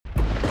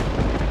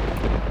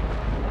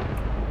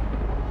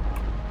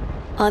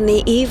On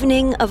the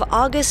evening of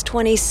August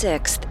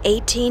 26,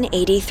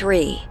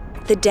 1883,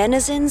 the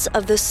denizens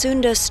of the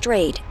Sunda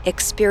Strait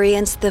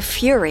experienced the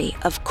fury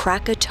of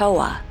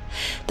Krakatoa,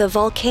 the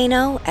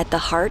volcano at the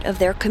heart of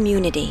their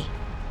community.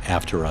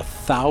 After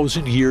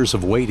 1,000 years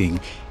of waiting,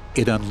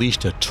 it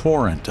unleashed a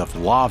torrent of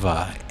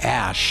lava,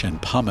 ash,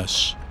 and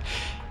pumice.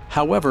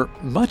 However,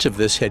 much of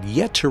this had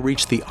yet to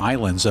reach the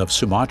islands of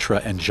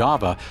Sumatra and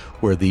Java,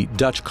 where the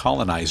Dutch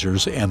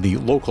colonizers and the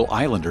local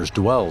islanders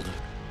dwelled.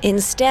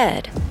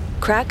 Instead,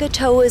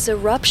 Krakatoa's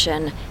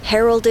eruption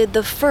heralded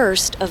the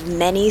first of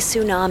many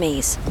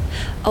tsunamis,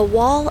 a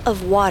wall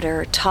of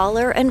water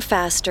taller and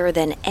faster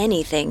than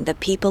anything the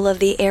people of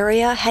the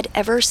area had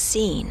ever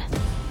seen.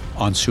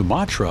 On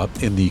Sumatra,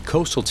 in the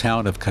coastal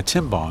town of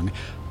Katimbang,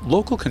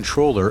 local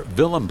controller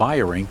Willem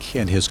Beyerink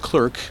and his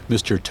clerk,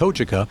 Mr.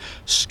 Tojika,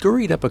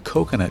 scurried up a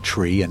coconut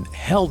tree and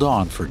held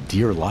on for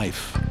dear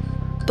life.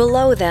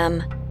 Below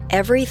them,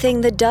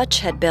 everything the Dutch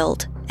had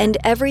built and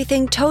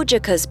everything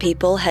Tojika's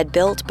people had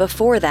built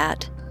before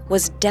that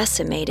was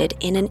decimated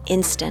in an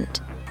instant.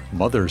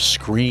 Mothers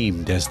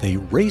screamed as they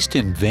raced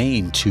in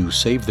vain to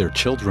save their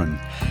children.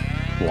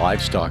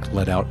 Livestock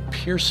let out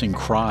piercing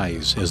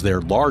cries as their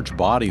large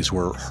bodies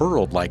were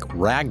hurled like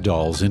rag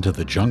dolls into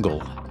the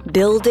jungle.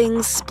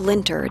 Buildings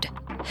splintered.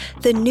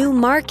 The new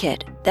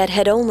market that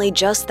had only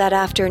just that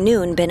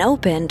afternoon been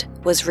opened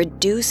was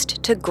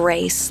reduced to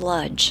gray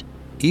sludge.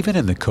 Even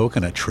in the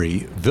coconut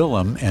tree,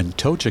 Willem and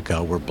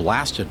Tojika were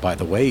blasted by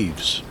the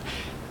waves.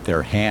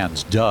 Their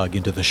hands dug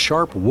into the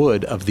sharp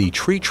wood of the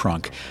tree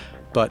trunk,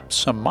 but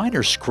some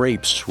minor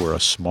scrapes were a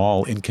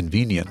small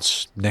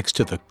inconvenience next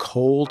to the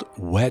cold,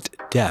 wet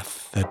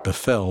death that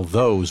befell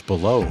those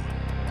below.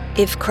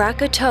 If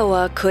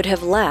Krakatoa could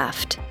have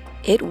laughed,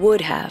 it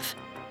would have.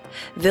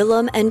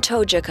 Willem and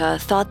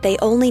Tojika thought they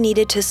only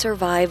needed to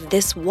survive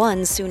this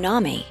one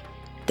tsunami,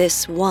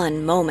 this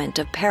one moment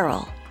of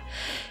peril.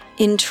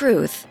 In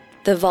truth,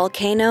 the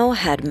volcano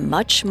had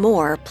much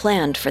more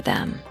planned for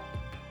them.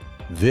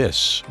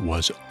 This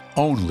was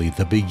only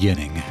the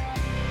beginning.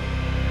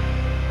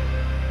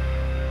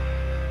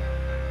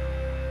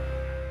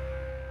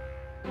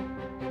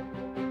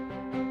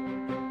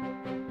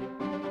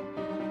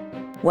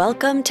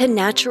 Welcome to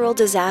Natural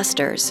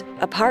Disasters,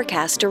 a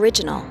Parcast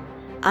original.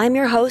 I'm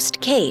your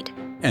host, Kate.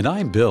 And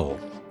I'm Bill.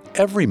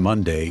 Every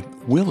Monday,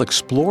 we'll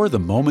explore the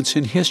moments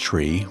in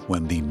history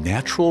when the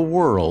natural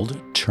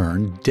world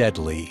turned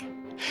deadly.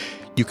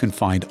 You can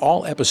find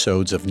all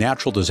episodes of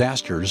Natural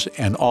Disasters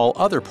and all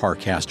other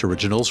Parcast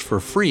originals for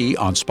free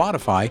on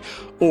Spotify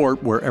or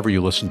wherever you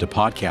listen to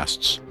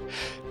podcasts.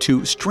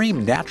 To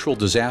stream Natural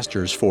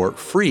Disasters for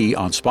free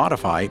on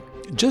Spotify,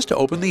 just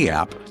open the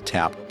app,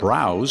 tap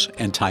Browse,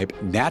 and type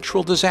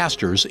Natural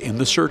Disasters in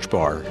the search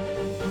bar.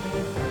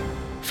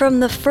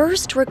 From the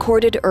first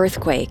recorded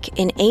earthquake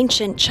in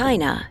ancient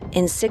China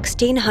in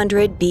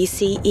 1600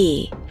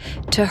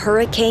 BCE to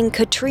Hurricane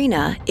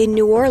Katrina in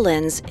New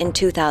Orleans in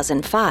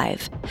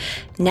 2005,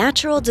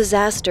 natural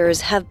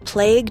disasters have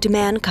plagued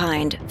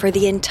mankind for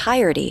the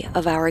entirety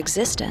of our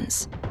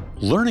existence.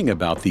 Learning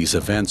about these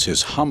events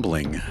is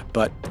humbling,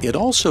 but it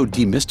also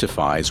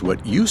demystifies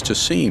what used to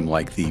seem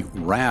like the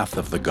wrath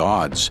of the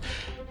gods.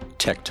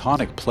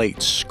 Tectonic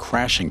plates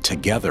crashing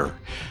together,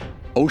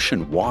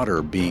 ocean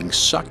water being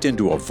sucked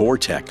into a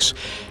vortex,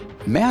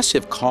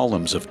 massive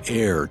columns of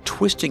air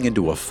twisting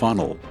into a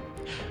funnel.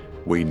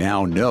 We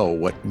now know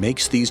what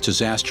makes these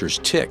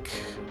disasters tick,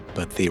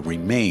 but they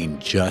remain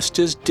just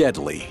as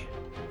deadly.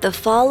 The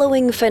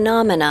following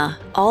phenomena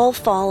all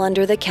fall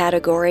under the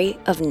category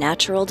of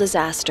natural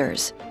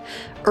disasters: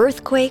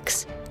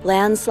 earthquakes,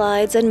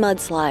 landslides and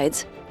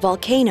mudslides,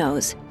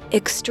 volcanoes,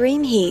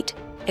 extreme heat,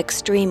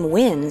 extreme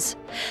winds,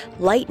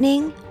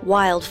 lightning,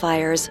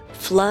 wildfires,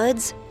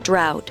 floods,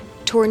 drought,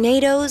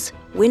 tornadoes,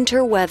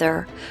 winter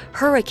weather,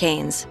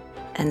 hurricanes,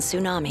 and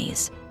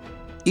tsunamis.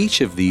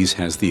 Each of these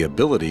has the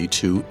ability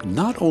to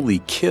not only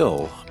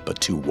kill, but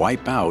to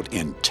wipe out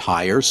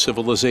entire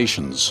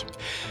civilizations.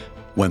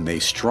 When they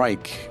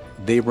strike,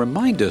 they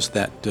remind us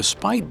that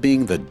despite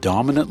being the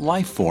dominant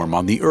life form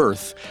on the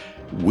Earth,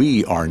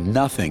 we are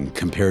nothing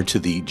compared to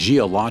the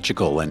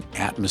geological and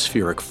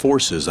atmospheric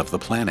forces of the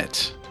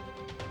planet.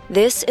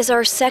 This is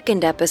our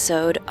second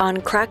episode on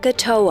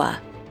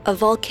Krakatoa, a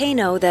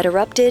volcano that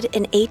erupted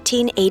in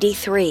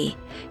 1883,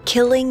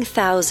 killing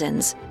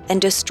thousands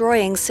and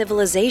destroying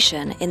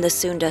civilization in the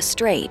Sunda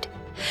Strait.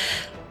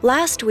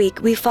 Last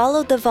week, we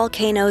followed the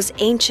volcano's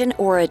ancient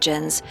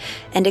origins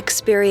and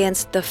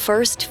experienced the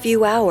first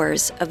few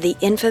hours of the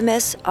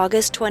infamous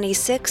August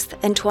 26th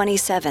and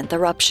 27th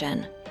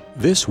eruption.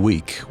 This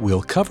week,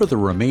 we'll cover the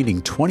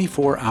remaining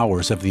 24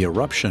 hours of the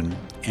eruption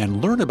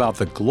and learn about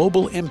the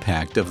global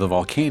impact of the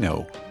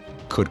volcano.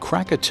 Could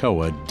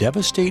Krakatoa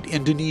devastate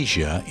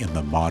Indonesia in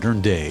the modern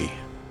day?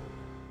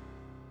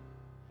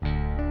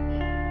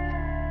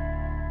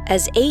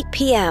 As 8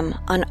 p.m.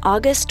 on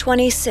August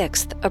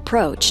 26th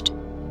approached,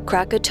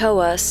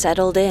 Krakatoa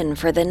settled in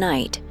for the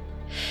night.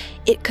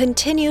 It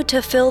continued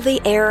to fill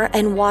the air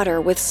and water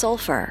with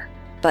sulfur,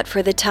 but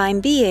for the time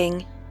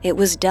being, it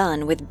was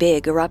done with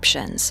big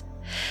eruptions.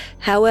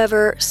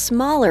 However,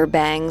 smaller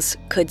bangs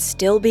could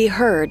still be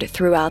heard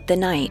throughout the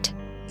night.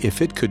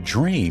 If it could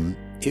dream,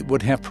 it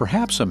would have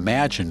perhaps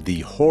imagined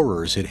the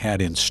horrors it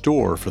had in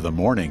store for the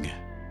morning.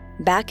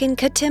 Back in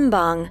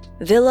Katimbang,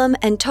 Willem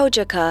and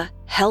Tojaka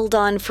held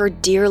on for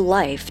dear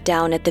life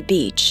down at the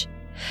beach.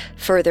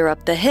 Further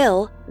up the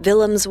hill,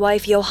 Willem's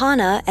wife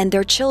Johanna and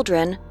their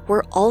children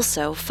were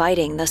also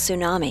fighting the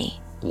tsunami.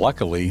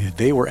 Luckily,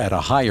 they were at a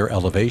higher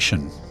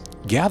elevation.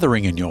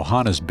 Gathering in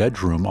Johanna's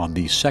bedroom on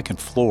the second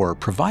floor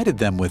provided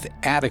them with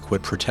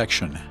adequate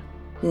protection.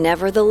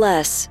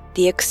 Nevertheless,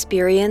 the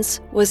experience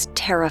was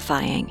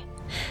terrifying.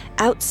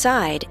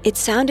 Outside, it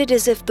sounded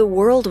as if the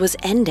world was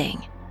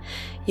ending.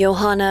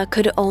 Johanna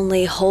could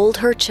only hold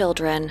her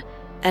children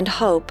and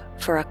hope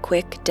for a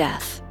quick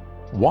death.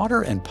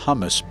 Water and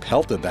pumice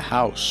pelted the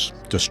house,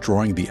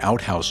 destroying the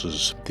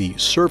outhouses, the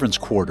servants'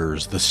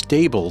 quarters, the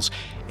stables,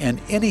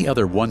 and any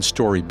other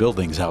one-story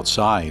buildings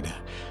outside.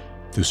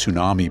 The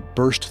tsunami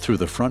burst through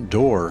the front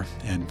door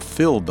and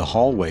filled the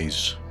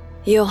hallways.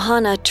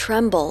 Johanna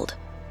trembled,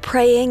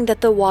 praying that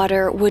the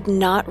water would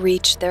not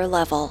reach their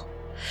level.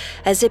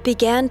 As it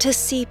began to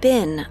seep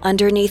in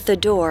underneath the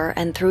door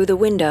and through the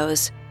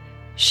windows,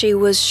 she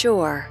was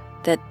sure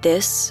that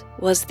this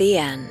was the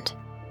end.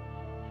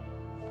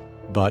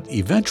 But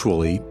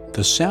eventually,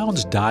 the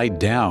sounds died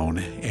down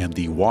and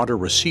the water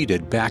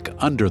receded back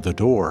under the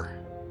door.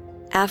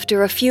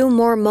 After a few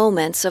more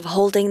moments of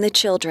holding the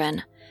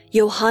children,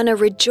 Johanna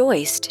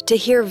rejoiced to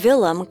hear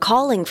Willem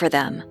calling for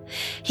them.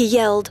 He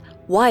yelled,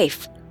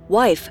 "Wife,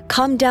 wife,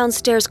 come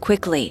downstairs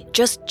quickly.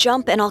 Just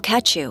jump and I'll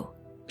catch you."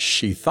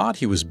 She thought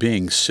he was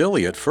being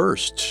silly at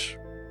first.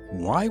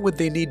 Why would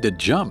they need to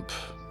jump?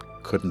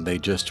 Couldn't they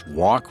just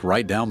walk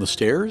right down the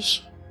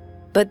stairs?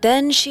 But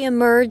then she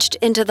emerged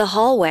into the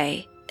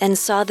hallway and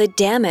saw the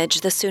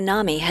damage the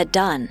tsunami had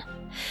done.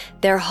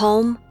 Their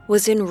home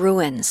was in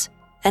ruins,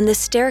 and the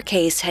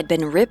staircase had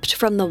been ripped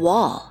from the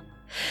wall.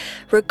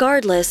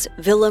 Regardless,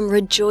 Willem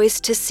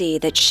rejoiced to see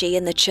that she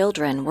and the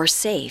children were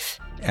safe.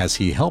 As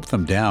he helped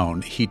them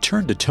down, he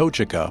turned to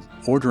Tojaka,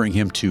 ordering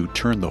him to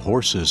turn the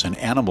horses and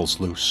animals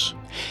loose.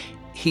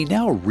 He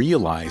now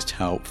realized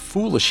how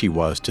foolish he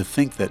was to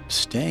think that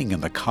staying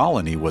in the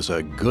colony was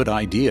a good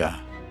idea.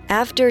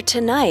 After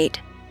tonight,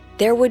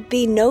 there would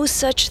be no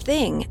such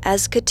thing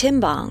as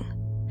Katimbang.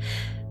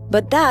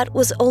 But that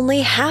was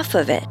only half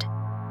of it.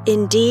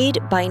 Indeed,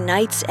 by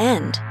night's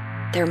end,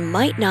 there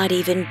might not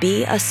even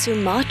be a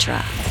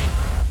Sumatra.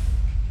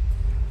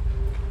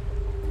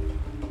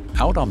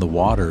 Out on the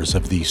waters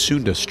of the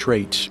Sunda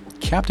Strait,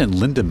 Captain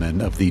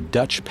Lindeman of the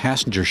Dutch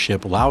passenger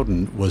ship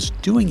Loudon was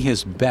doing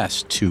his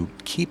best to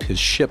keep his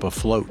ship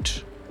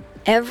afloat.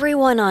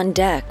 Everyone on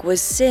deck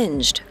was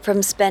singed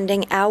from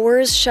spending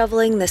hours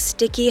shoveling the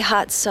sticky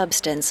hot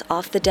substance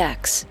off the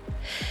decks.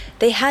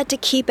 They had to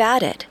keep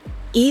at it.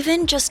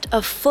 Even just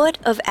a foot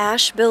of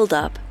ash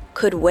buildup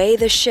could weigh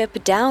the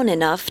ship down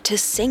enough to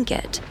sink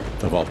it.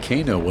 The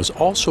volcano was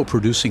also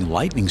producing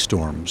lightning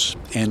storms,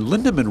 and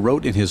Lindeman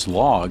wrote in his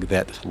log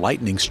that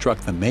lightning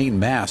struck the main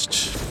mast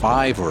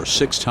 5 or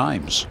 6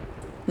 times.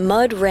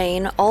 Mud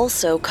rain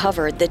also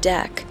covered the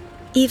deck.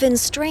 Even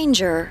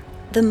stranger,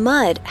 the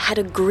mud had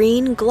a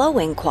green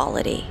glowing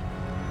quality.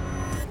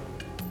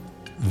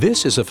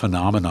 This is a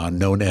phenomenon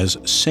known as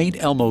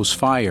St. Elmo's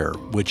fire,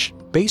 which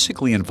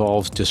basically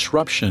involves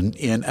disruption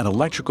in an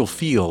electrical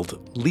field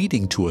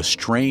leading to a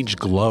strange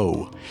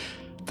glow.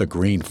 The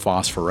green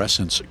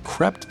phosphorescence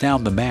crept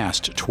down the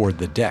mast toward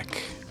the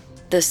deck.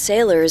 The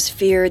sailors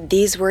feared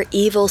these were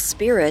evil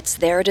spirits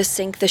there to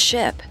sink the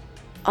ship.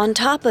 On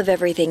top of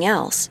everything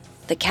else,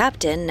 the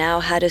captain now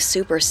had a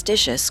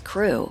superstitious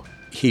crew.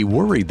 He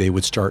worried they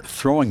would start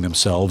throwing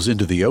themselves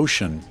into the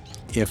ocean.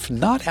 If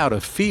not out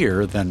of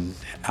fear, then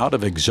out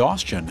of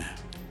exhaustion.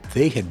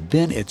 They had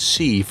been at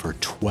sea for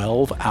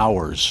 12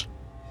 hours.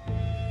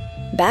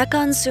 Back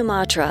on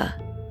Sumatra,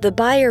 the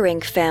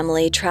Beyerink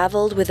family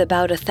traveled with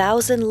about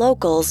 1,000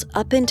 locals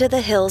up into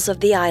the hills of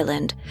the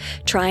island,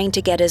 trying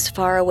to get as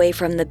far away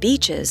from the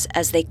beaches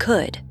as they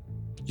could.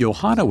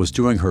 Johanna was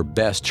doing her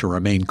best to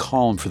remain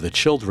calm for the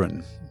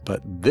children,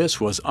 but this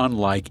was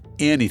unlike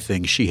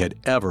anything she had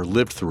ever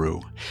lived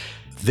through.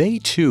 They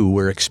too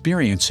were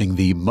experiencing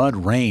the mud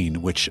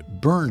rain, which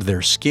burned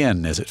their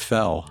skin as it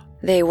fell.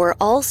 They were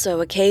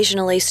also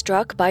occasionally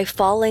struck by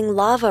falling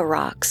lava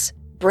rocks,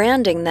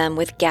 branding them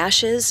with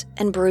gashes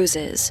and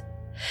bruises.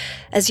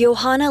 As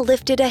Johanna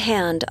lifted a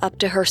hand up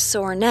to her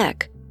sore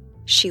neck,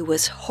 she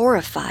was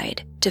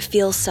horrified to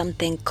feel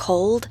something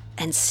cold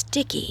and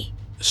sticky.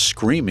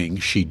 Screaming,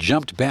 she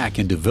jumped back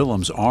into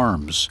Willem's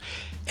arms.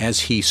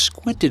 As he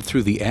squinted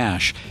through the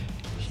ash,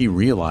 he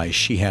realized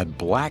she had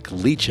black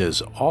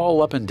leeches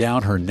all up and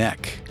down her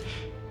neck.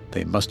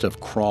 They must have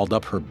crawled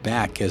up her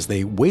back as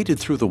they waded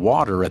through the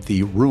water at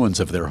the ruins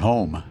of their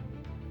home.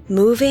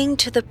 Moving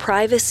to the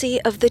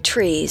privacy of the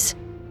trees,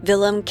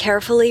 Willem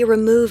carefully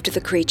removed the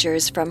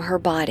creatures from her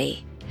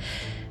body.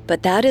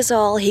 But that is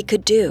all he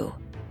could do.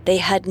 They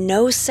had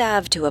no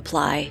salve to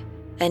apply,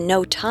 and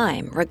no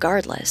time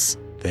regardless.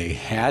 They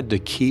had to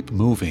keep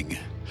moving.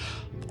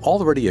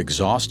 Already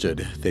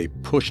exhausted, they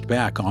pushed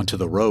back onto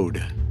the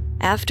road.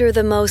 After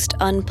the most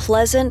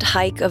unpleasant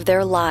hike of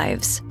their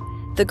lives,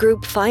 the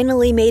group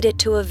finally made it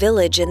to a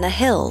village in the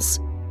hills.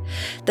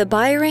 The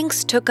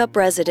Byrings took up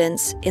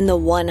residence in the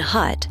one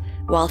hut,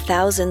 while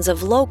thousands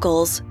of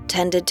locals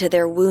tended to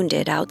their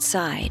wounded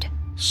outside.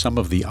 Some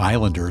of the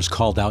islanders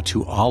called out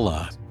to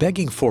Allah,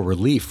 begging for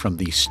relief from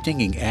the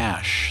stinging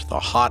ash, the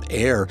hot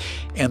air,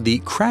 and the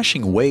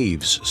crashing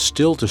waves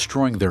still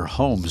destroying their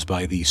homes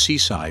by the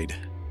seaside.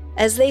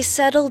 As they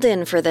settled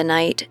in for the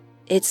night,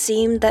 it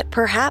seemed that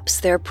perhaps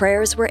their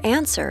prayers were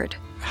answered.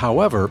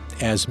 However,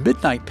 as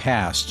midnight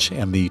passed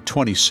and the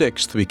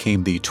 26th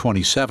became the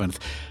 27th,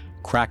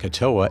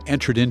 Krakatoa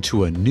entered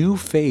into a new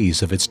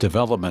phase of its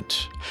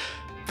development.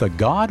 The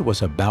god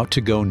was about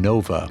to go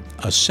nova,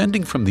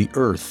 ascending from the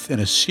earth in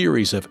a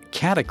series of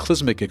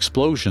cataclysmic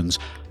explosions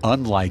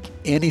unlike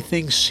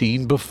anything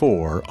seen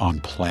before on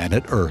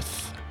planet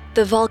Earth.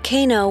 The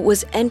volcano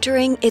was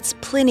entering its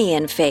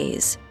Plinian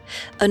phase,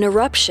 an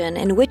eruption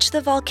in which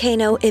the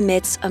volcano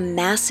emits a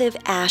massive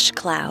ash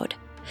cloud.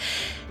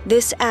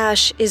 This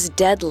ash is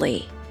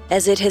deadly,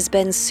 as it has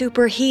been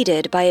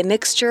superheated by a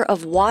mixture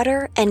of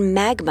water and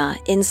magma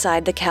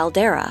inside the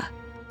caldera.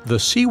 The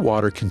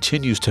seawater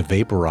continues to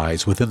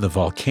vaporize within the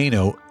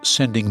volcano,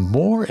 sending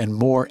more and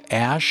more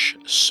ash,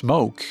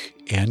 smoke,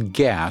 and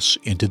gas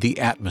into the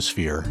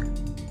atmosphere.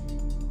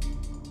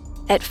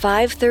 At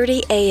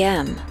 5:30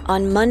 a.m.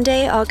 on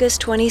Monday,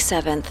 August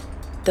 27th,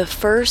 the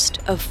first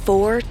of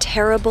 4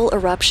 terrible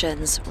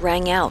eruptions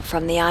rang out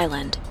from the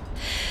island.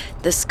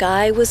 The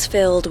sky was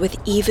filled with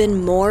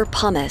even more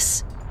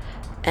pumice,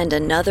 and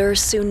another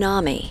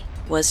tsunami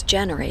was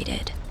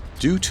generated.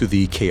 Due to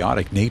the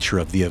chaotic nature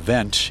of the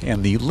event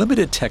and the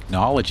limited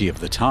technology of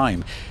the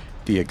time,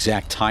 the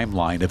exact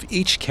timeline of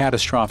each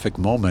catastrophic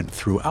moment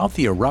throughout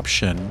the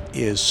eruption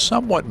is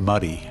somewhat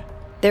muddy.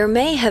 There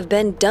may have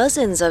been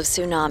dozens of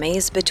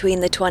tsunamis between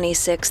the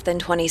 26th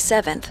and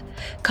 27th,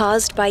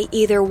 caused by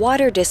either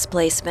water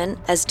displacement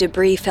as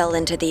debris fell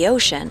into the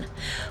ocean,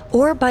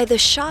 or by the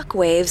shock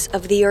waves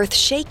of the earth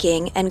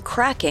shaking and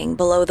cracking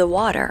below the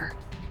water.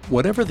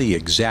 Whatever the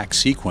exact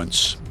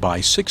sequence, by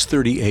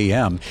 6:30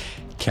 a.m.,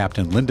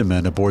 Captain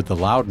Lindemann aboard the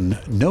Loudon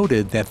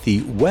noted that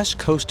the west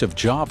coast of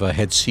Java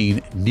had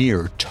seen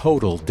near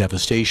total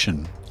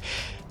devastation.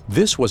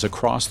 This was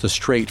across the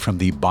strait from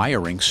the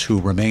Byrings,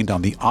 who remained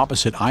on the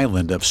opposite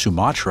island of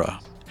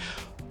Sumatra.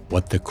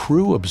 What the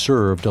crew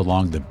observed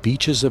along the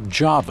beaches of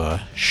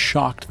Java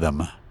shocked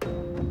them.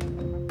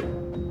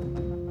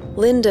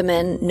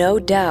 Lindemann, no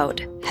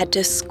doubt, had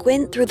to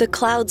squint through the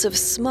clouds of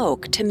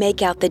smoke to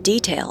make out the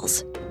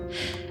details.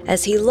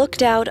 As he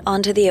looked out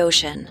onto the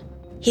ocean,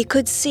 he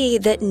could see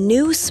that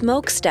new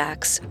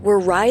smokestacks were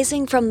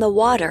rising from the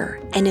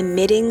water and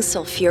emitting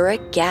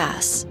sulfuric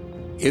gas.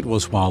 It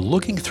was while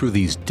looking through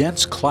these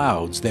dense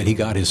clouds that he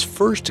got his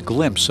first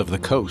glimpse of the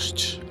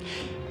coast.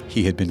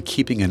 He had been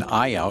keeping an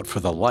eye out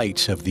for the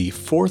light of the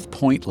 4th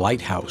Point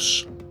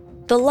Lighthouse.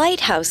 The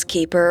lighthouse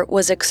keeper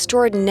was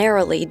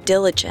extraordinarily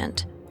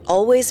diligent,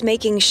 always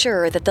making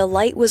sure that the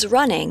light was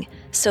running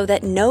so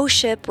that no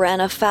ship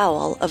ran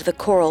afoul of the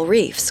coral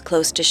reefs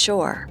close to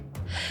shore.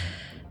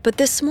 But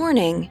this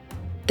morning,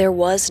 there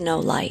was no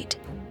light.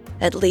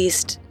 At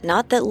least,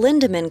 not that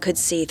Lindemann could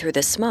see through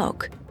the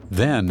smoke.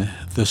 Then,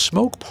 the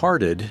smoke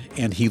parted,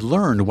 and he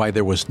learned why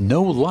there was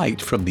no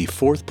light from the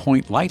 4th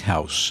Point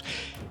Lighthouse.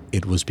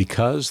 It was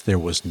because there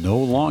was no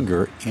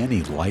longer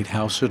any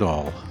lighthouse at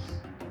all.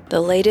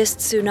 The latest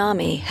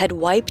tsunami had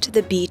wiped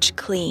the beach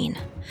clean,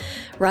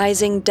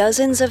 rising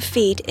dozens of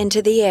feet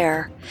into the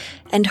air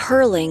and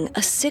hurling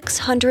a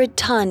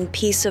 600-ton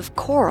piece of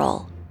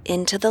coral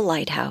into the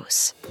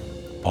lighthouse.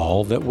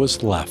 All that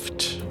was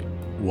left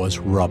was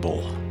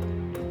rubble.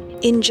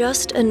 In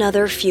just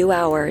another few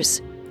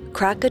hours,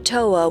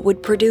 Krakatoa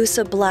would produce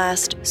a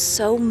blast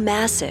so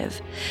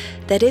massive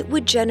that it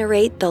would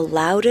generate the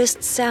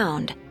loudest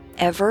sound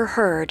ever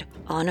heard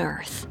on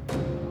Earth.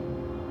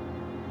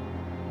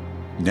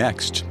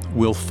 Next,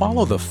 we'll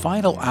follow the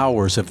final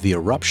hours of the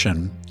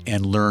eruption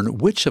and learn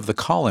which of the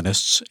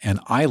colonists and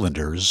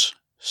islanders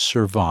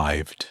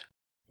survived.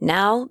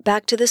 Now,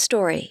 back to the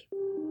story.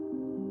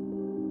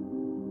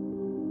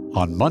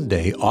 On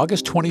Monday,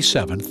 August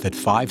 27th at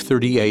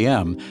 5:30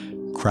 a.m.,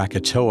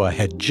 Krakatoa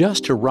had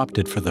just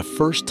erupted for the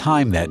first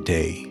time that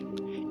day.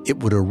 It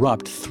would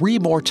erupt 3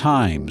 more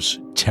times,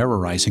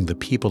 terrorizing the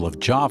people of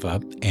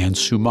Java and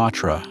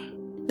Sumatra.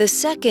 The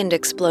second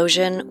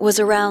explosion was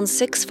around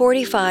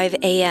 6:45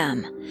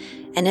 a.m.,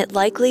 and it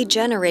likely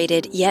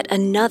generated yet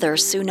another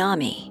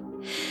tsunami.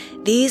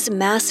 These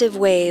massive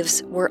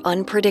waves were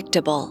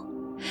unpredictable.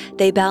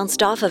 They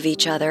bounced off of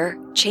each other,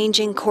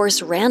 changing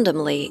course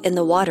randomly in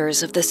the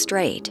waters of the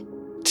strait.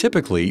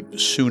 Typically,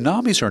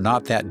 tsunamis are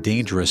not that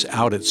dangerous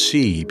out at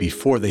sea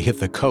before they hit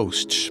the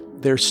coast.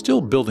 They're still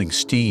building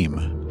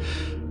steam.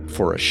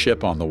 For a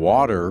ship on the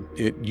water,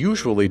 it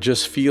usually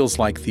just feels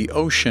like the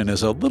ocean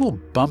is a little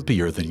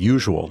bumpier than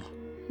usual.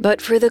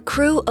 But for the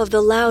crew of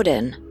the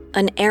Loudon,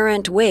 an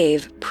errant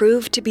wave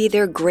proved to be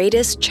their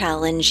greatest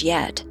challenge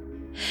yet.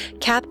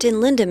 Captain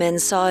Lindemann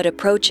saw it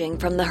approaching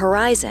from the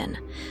horizon,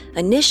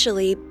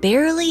 initially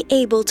barely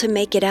able to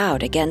make it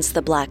out against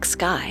the black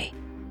sky.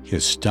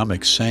 His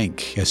stomach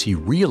sank as he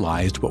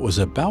realized what was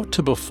about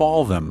to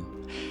befall them.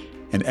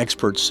 An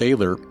expert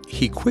sailor,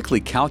 he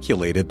quickly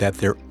calculated that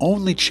their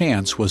only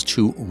chance was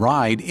to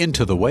ride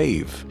into the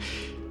wave.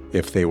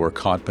 If they were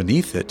caught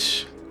beneath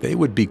it, they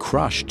would be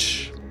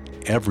crushed.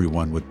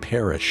 Everyone would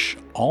perish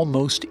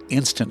almost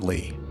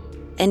instantly.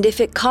 And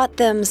if it caught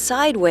them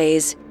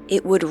sideways,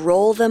 it would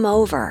roll them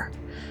over.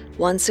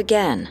 Once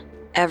again,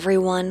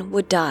 everyone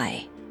would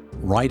die.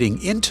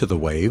 Riding into the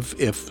wave,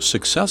 if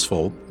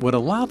successful, would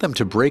allow them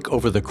to break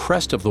over the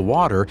crest of the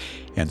water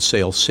and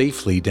sail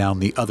safely down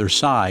the other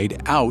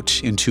side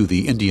out into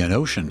the Indian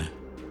Ocean.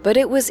 But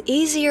it was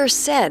easier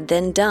said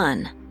than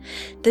done.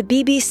 The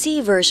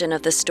BBC version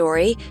of the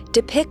story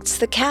depicts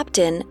the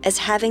captain as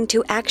having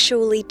to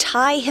actually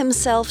tie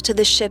himself to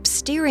the ship's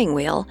steering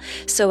wheel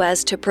so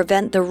as to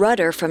prevent the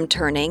rudder from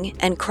turning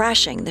and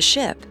crashing the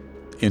ship.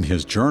 In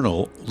his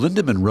journal,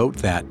 Lindemann wrote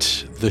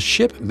that the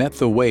ship met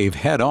the wave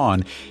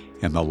head-on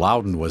and the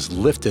Loudon was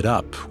lifted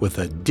up with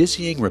a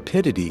dizzying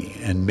rapidity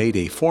and made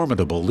a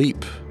formidable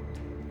leap.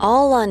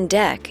 All on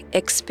deck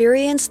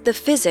experienced the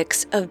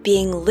physics of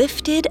being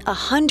lifted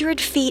 100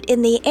 feet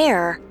in the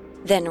air,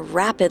 then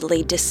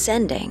rapidly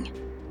descending.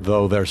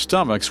 Though their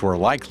stomachs were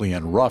likely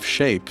in rough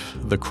shape,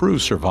 the crew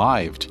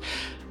survived.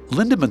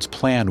 Lindemann's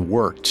plan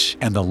worked,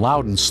 and the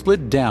Loudon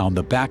slid down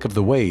the back of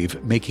the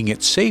wave, making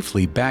it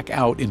safely back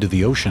out into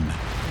the ocean.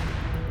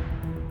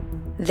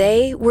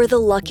 They were the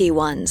lucky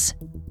ones.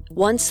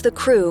 Once the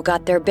crew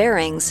got their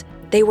bearings,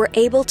 they were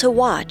able to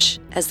watch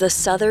as the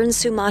southern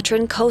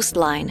Sumatran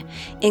coastline,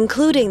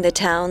 including the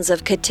towns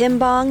of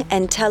Ketimbang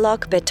and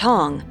Telok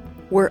Betong,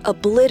 were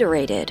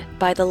obliterated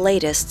by the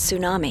latest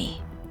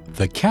tsunami.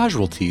 The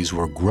casualties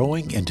were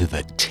growing into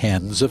the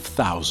tens of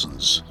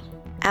thousands.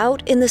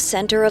 Out in the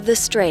center of the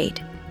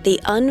strait, the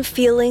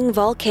unfeeling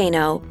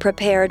volcano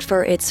prepared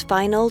for its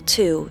final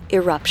 2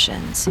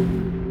 eruptions.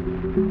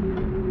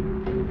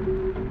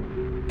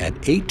 At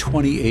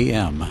 8:20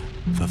 a.m.,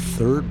 the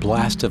third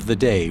blast of the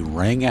day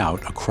rang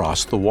out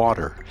across the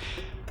water.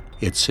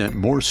 It sent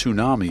more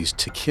tsunamis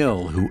to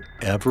kill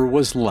whoever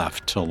was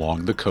left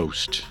along the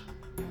coast.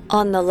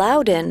 On the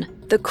Loudon,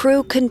 the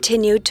crew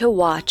continued to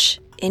watch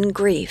in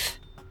grief.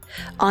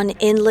 On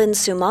inland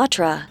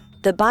Sumatra,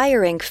 the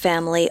Beyerink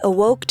family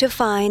awoke to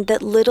find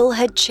that little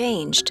had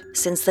changed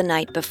since the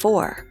night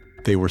before.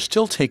 They were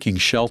still taking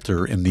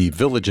shelter in the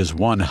village's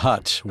one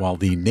hut while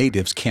the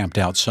natives camped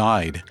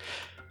outside.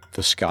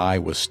 The sky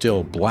was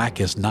still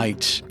black as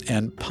night,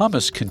 and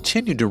pumice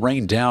continued to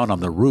rain down on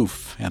the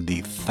roof and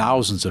the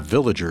thousands of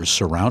villagers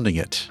surrounding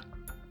it.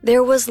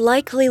 There was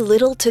likely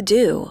little to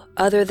do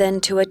other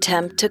than to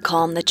attempt to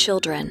calm the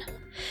children.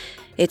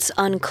 It's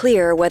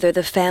unclear whether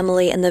the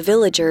family and the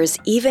villagers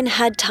even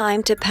had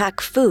time to pack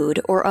food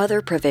or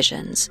other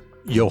provisions.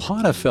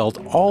 Johanna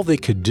felt all they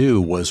could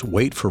do was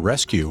wait for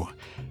rescue.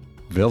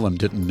 Willem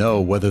didn't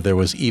know whether there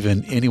was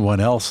even anyone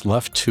else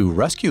left to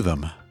rescue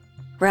them.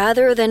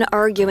 Rather than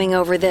arguing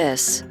over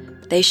this,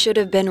 they should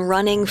have been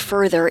running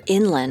further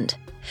inland.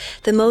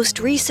 The most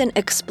recent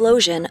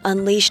explosion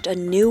unleashed a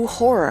new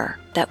horror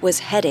that was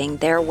heading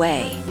their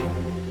way.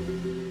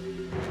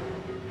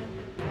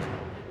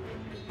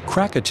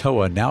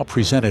 Krakatoa now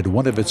presented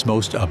one of its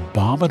most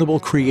abominable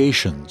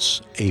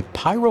creations, a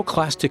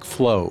pyroclastic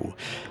flow.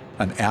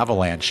 An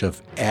avalanche of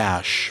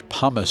ash,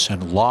 pumice,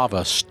 and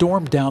lava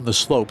stormed down the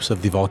slopes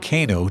of the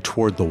volcano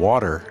toward the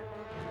water.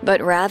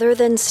 But rather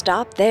than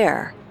stop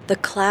there, the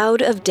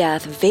cloud of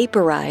death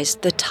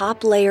vaporized the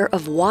top layer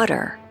of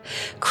water,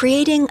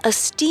 creating a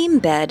steam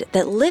bed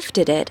that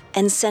lifted it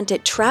and sent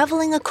it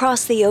traveling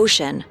across the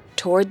ocean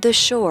toward the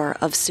shore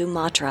of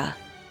Sumatra.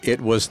 It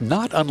was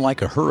not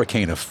unlike a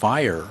hurricane of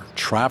fire,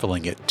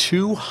 traveling at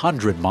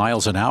 200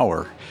 miles an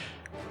hour.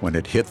 When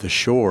it hit the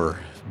shore,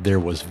 there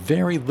was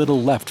very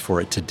little left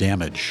for it to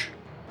damage.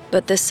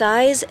 But the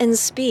size and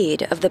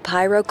speed of the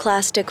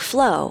pyroclastic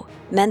flow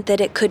meant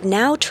that it could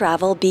now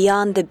travel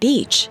beyond the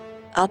beach,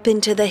 up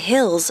into the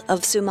hills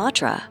of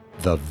Sumatra.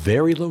 The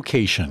very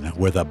location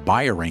where the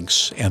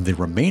Beyerinks and the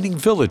remaining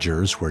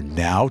villagers were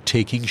now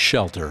taking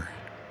shelter.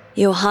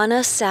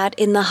 Johanna sat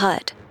in the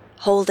hut,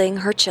 holding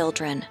her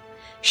children.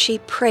 She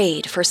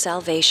prayed for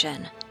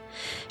salvation.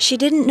 She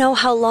didn't know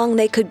how long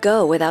they could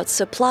go without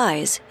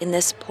supplies in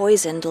this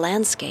poisoned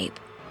landscape.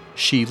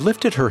 She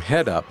lifted her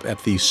head up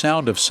at the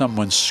sound of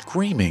someone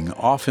screaming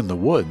off in the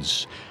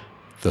woods.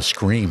 The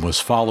scream was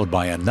followed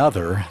by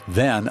another,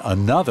 then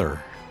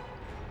another.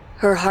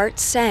 Her heart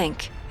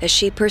sank as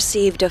she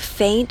perceived a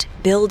faint,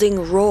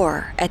 building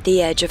roar at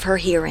the edge of her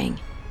hearing.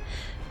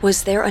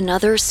 Was there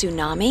another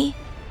tsunami?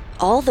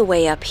 All the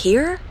way up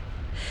here?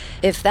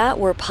 If that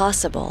were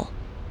possible,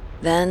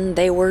 then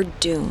they were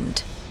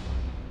doomed.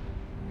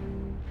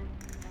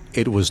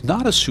 It was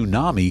not a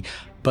tsunami,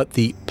 but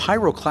the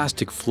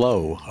pyroclastic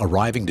flow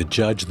arriving to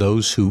judge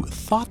those who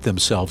thought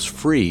themselves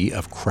free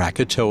of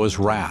Krakatoa's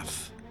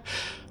wrath.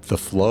 The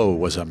flow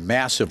was a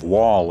massive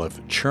wall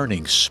of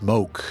churning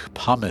smoke,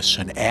 pumice,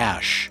 and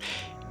ash.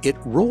 It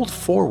rolled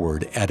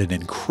forward at an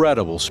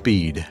incredible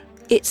speed.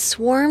 It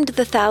swarmed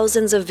the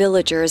thousands of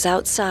villagers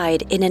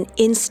outside in an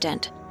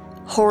instant,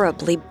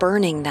 horribly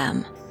burning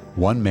them.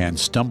 One man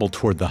stumbled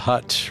toward the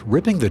hut,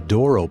 ripping the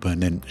door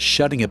open and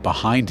shutting it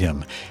behind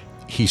him.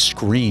 He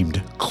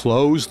screamed,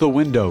 "Close the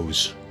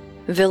windows!"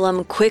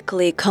 Willem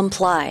quickly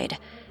complied.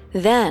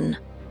 Then,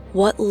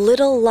 what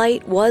little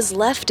light was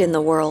left in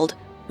the world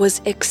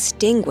was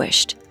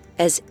extinguished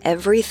as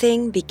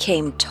everything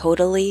became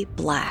totally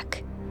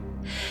black.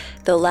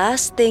 The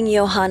last thing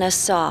Johanna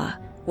saw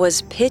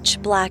was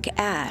pitch-black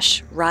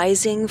ash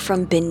rising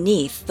from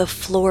beneath the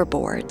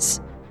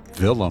floorboards.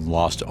 Willem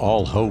lost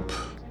all hope.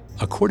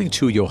 According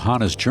to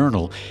Johanna's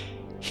journal,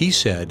 he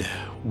said,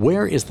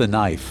 "Where is the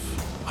knife?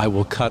 I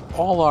will cut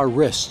all our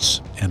wrists,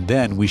 and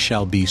then we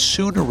shall be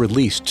sooner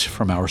released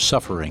from our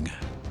suffering."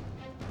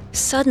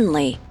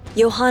 Suddenly,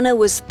 Johanna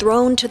was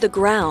thrown to the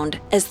ground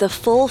as the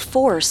full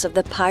force of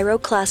the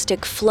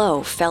pyroclastic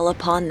flow fell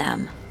upon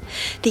them.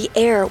 The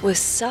air was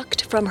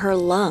sucked from her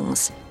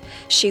lungs.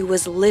 She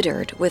was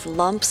littered with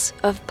lumps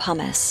of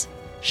pumice.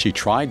 She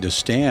tried to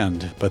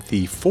stand, but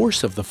the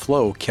force of the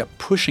flow kept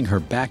pushing her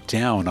back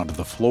down onto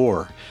the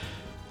floor.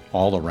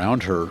 All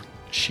around her,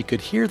 she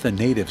could hear the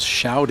natives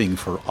shouting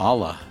for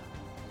Allah.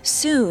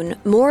 Soon,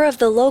 more of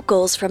the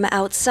locals from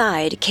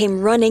outside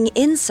came running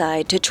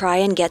inside to try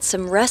and get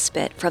some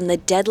respite from the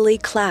deadly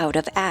cloud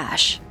of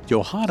ash.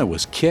 Johanna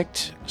was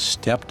kicked,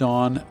 stepped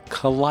on,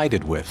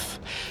 collided with.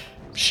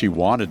 She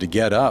wanted to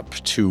get up,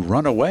 to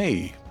run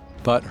away,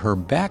 but her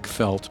back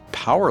felt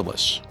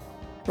powerless.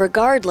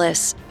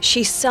 Regardless,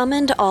 she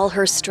summoned all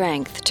her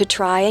strength to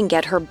try and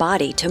get her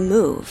body to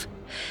move.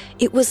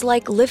 It was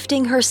like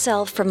lifting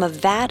herself from a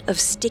vat of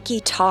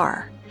sticky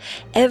tar.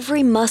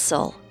 Every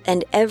muscle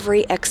and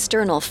every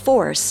external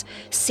force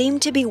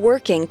seemed to be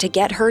working to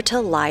get her to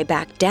lie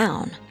back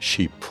down.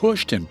 She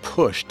pushed and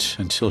pushed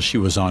until she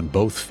was on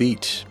both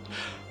feet.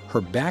 Her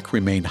back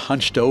remained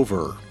hunched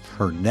over.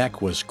 Her neck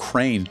was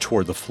craned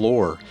toward the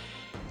floor.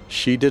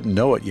 She didn't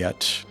know it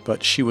yet,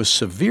 but she was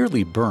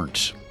severely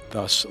burnt,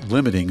 thus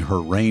limiting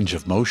her range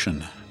of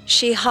motion.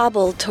 She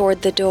hobbled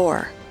toward the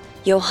door.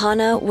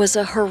 Johanna was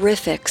a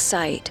horrific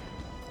sight.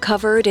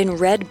 Covered in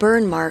red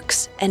burn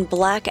marks and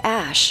black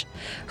ash,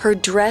 her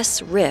dress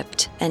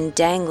ripped and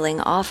dangling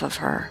off of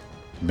her.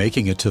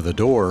 Making it to the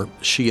door,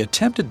 she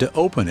attempted to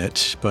open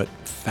it, but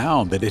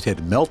found that it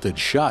had melted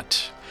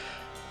shut.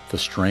 The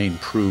strain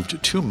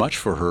proved too much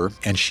for her,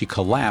 and she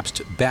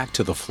collapsed back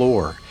to the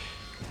floor.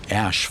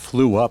 Ash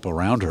flew up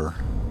around her.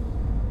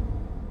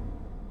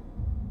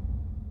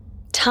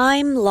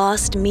 Time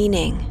lost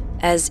meaning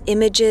as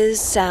images,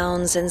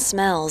 sounds, and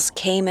smells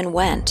came and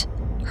went,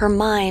 her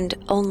mind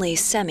only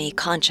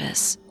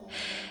semi-conscious.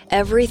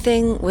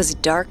 Everything was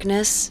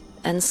darkness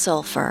and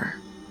sulfur.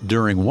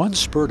 During one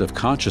spurt of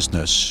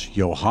consciousness,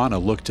 Johanna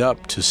looked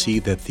up to see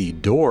that the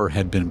door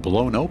had been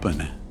blown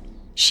open.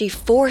 She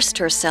forced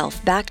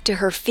herself back to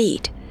her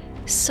feet,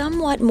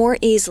 somewhat more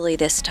easily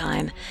this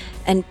time,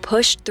 and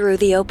pushed through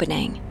the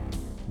opening.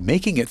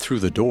 Making it through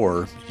the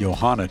door,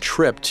 Johanna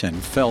tripped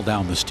and fell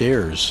down the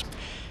stairs.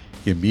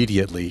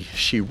 Immediately,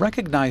 she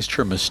recognized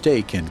her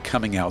mistake in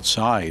coming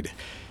outside.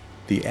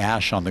 The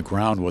ash on the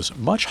ground was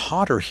much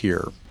hotter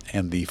here,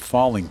 and the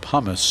falling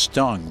pumice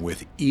stung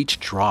with each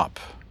drop.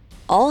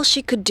 All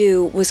she could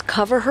do was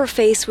cover her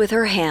face with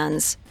her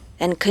hands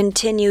and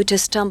continue to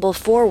stumble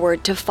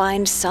forward to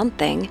find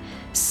something,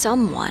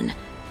 someone,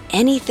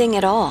 anything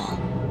at all.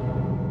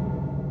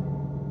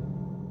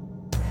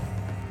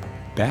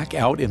 Back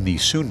out in the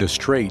Sunda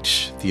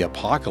Strait, the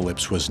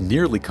apocalypse was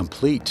nearly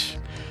complete.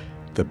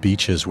 The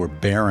beaches were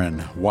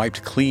barren,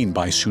 wiped clean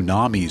by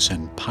tsunamis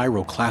and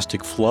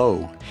pyroclastic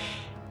flow.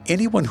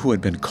 Anyone who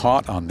had been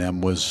caught on them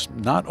was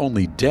not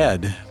only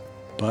dead,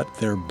 but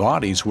their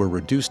bodies were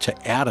reduced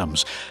to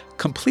atoms,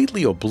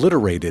 completely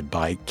obliterated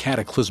by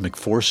cataclysmic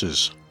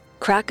forces.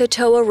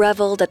 Krakatoa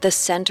reveled at the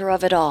center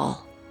of it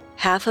all.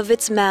 Half of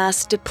its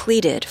mass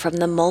depleted from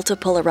the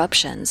multiple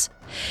eruptions.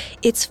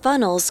 Its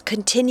funnels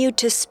continued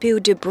to spew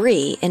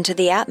debris into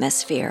the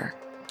atmosphere.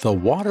 The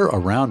water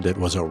around it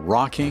was a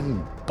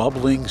rocking,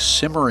 bubbling,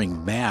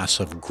 simmering mass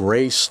of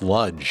gray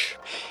sludge.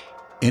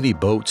 Any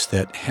boats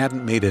that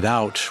hadn't made it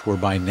out were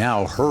by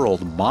now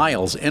hurled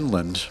miles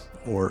inland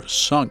or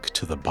sunk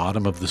to the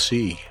bottom of the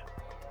sea.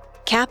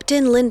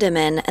 Captain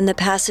Lindemann and the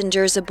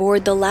passengers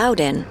aboard the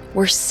Loudon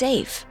were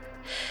safe,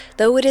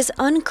 though it is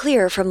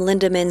unclear from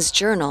Lindemann's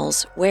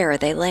journals where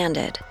they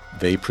landed.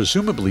 They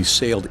presumably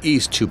sailed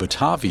east to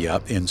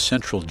Batavia in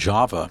central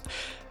Java.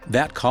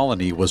 That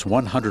colony was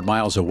 100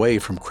 miles away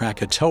from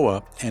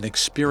Krakatoa and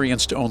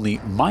experienced only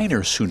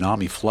minor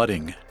tsunami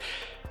flooding.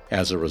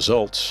 As a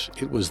result,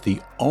 it was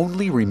the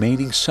only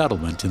remaining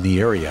settlement in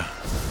the area.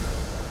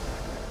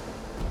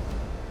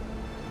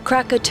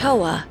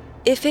 Krakatoa,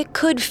 if it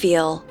could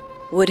feel,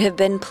 would have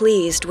been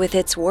pleased with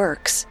its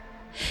works.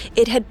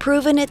 It had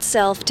proven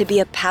itself to be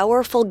a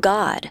powerful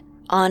god,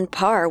 on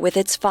par with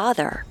its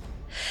father.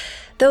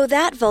 Though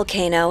that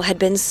volcano had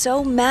been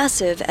so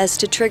massive as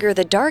to trigger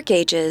the Dark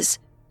Ages,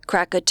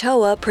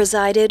 Krakatoa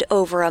presided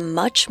over a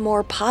much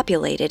more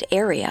populated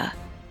area.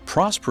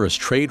 Prosperous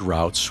trade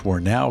routes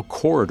were now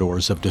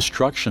corridors of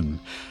destruction.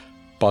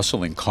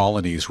 Bustling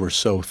colonies were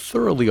so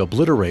thoroughly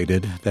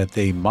obliterated that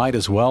they might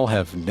as well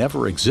have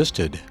never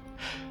existed.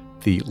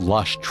 The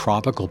lush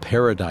tropical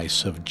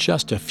paradise of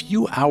just a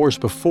few hours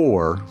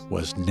before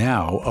was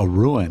now a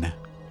ruin.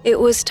 It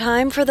was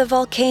time for the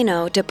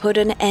volcano to put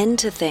an end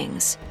to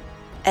things.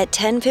 At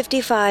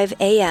 10:55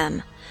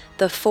 a.m.,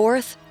 the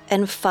fourth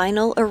and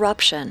final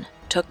eruption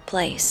took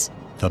place.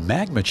 The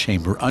magma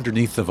chamber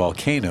underneath the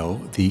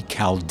volcano, the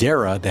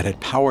caldera that had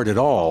powered it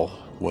all,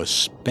 was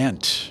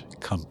spent,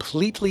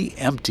 completely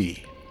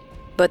empty.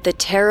 But the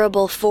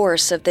terrible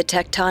force of the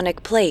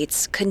tectonic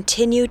plates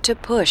continued to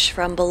push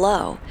from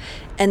below,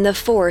 and the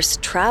force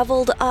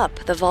traveled up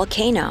the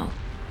volcano.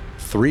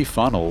 3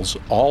 funnels,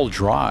 all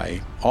dry,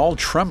 all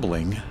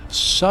trembling,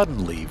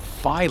 suddenly,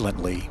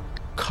 violently,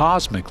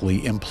 cosmically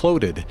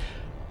imploded,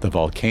 the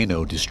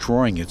volcano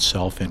destroying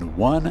itself in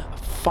one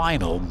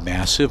final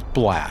massive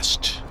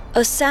blast.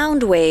 A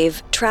sound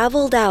wave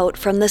traveled out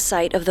from the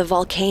site of the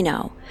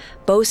volcano,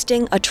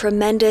 boasting a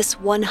tremendous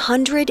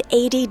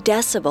 180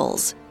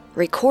 decibels,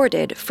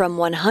 recorded from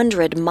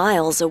 100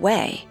 miles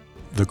away.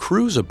 The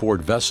crews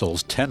aboard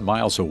vessels 10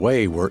 miles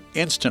away were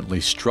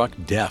instantly struck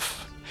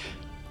deaf.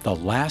 The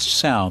last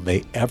sound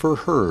they ever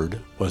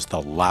heard was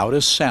the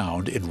loudest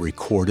sound in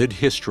recorded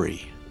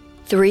history.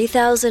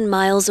 3,000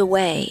 miles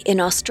away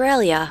in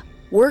Australia,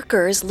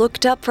 workers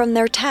looked up from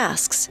their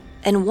tasks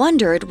and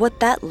wondered what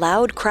that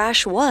loud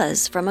crash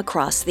was from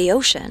across the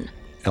ocean.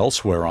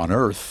 Elsewhere on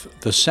Earth,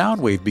 the sound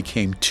wave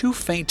became too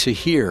faint to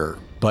hear,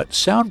 but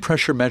sound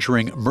pressure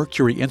measuring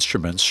mercury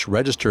instruments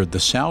registered the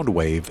sound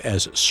wave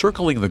as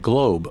circling the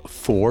globe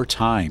 4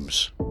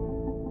 times.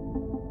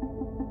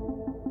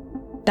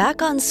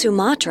 Back on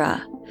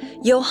Sumatra,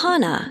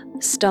 Johanna,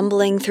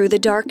 stumbling through the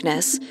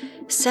darkness,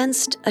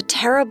 sensed a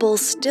terrible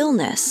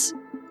stillness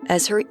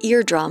as her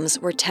eardrums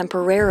were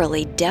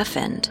temporarily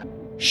deafened.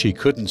 She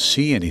couldn't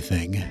see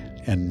anything,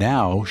 and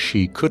now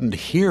she couldn't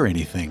hear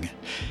anything.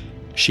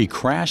 She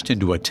crashed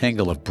into a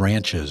tangle of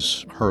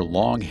branches, her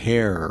long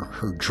hair,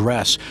 her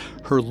dress,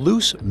 her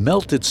loose,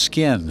 melted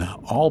skin,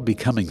 all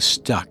becoming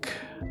stuck.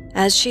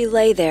 As she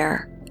lay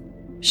there,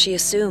 she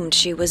assumed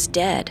she was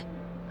dead.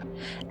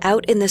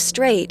 Out in the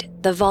strait,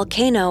 the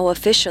volcano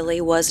officially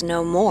was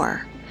no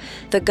more,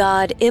 the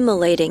god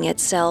immolating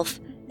itself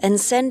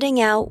and sending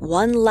out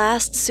one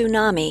last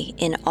tsunami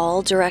in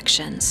all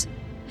directions.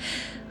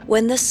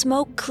 When the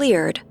smoke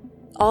cleared,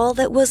 all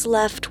that was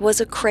left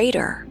was a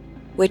crater,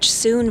 which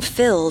soon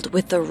filled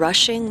with the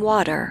rushing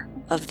water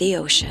of the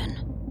ocean.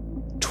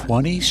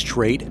 20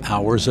 straight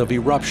hours of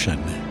eruption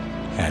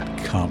had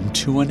come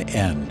to an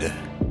end.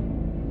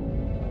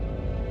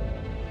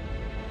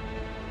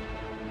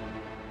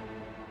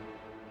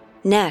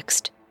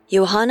 Next,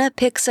 Johanna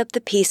picks up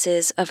the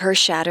pieces of her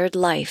shattered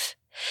life,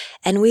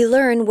 and we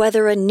learn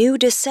whether a new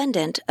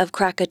descendant of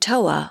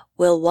Krakatoa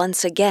will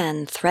once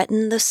again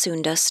threaten the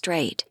Sunda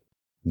Strait.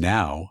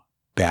 Now,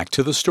 back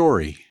to the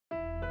story.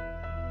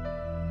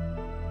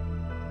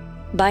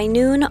 By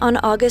noon on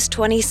August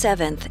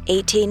 27,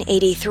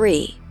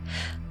 1883,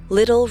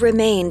 little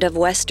remained of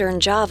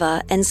western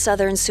Java and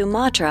southern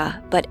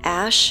Sumatra but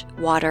ash,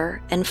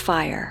 water, and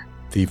fire.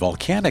 The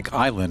volcanic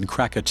island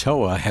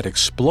Krakatoa had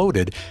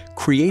exploded,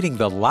 creating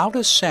the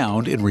loudest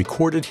sound in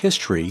recorded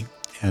history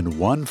and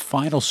one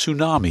final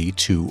tsunami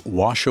to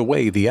wash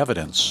away the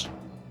evidence.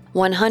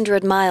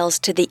 100 miles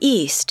to the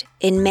east,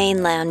 in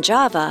mainland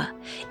Java,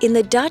 in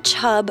the Dutch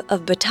hub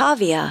of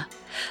Batavia,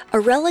 a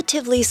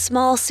relatively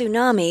small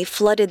tsunami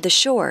flooded the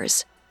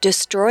shores,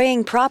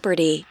 destroying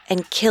property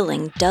and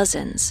killing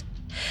dozens.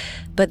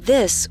 But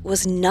this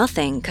was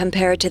nothing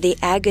compared to the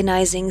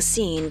agonizing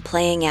scene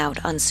playing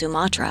out on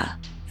Sumatra.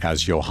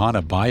 As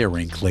Johanna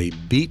Beyerink lay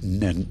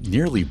beaten and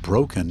nearly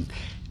broken,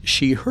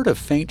 she heard a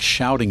faint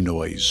shouting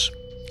noise.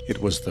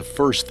 It was the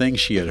first thing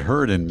she had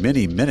heard in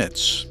many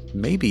minutes,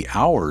 maybe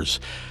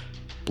hours.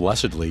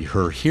 Blessedly,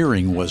 her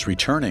hearing was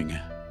returning.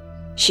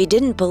 She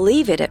didn't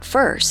believe it at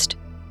first.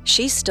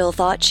 She still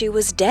thought she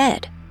was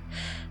dead.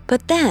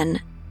 But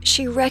then,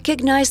 she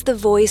recognized the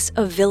voice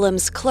of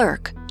Willem's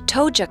clerk,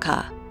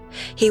 Tojaka.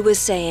 He was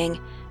saying,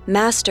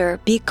 "Master,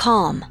 be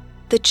calm.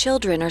 The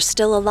children are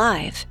still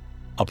alive."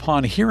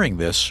 Upon hearing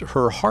this,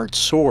 her heart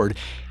soared,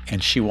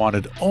 and she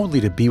wanted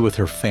only to be with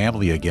her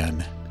family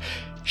again.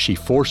 She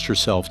forced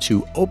herself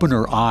to open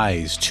her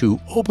eyes, to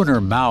open her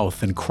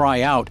mouth and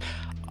cry out,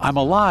 "I'm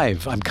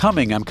alive, I'm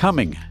coming, I'm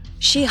coming."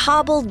 She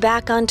hobbled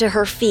back onto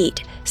her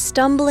feet,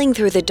 stumbling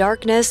through the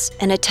darkness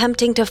and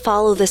attempting to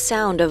follow the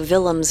sound of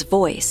Willem's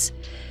voice.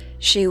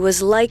 She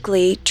was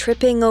likely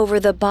tripping over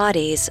the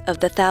bodies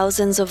of the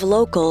thousands of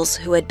locals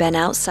who had been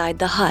outside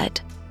the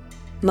hut,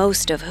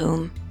 most of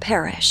whom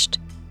perished.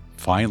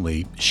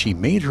 Finally, she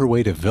made her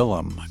way to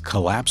Willem,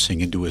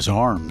 collapsing into his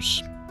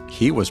arms.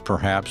 He was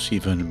perhaps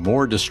even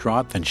more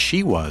distraught than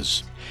she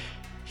was.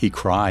 He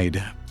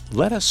cried,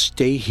 "Let us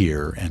stay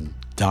here and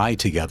die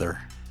together."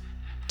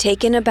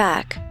 Taken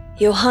aback,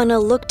 Johanna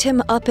looked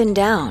him up and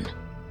down.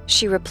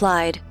 She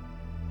replied,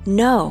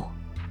 "No,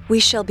 we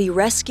shall be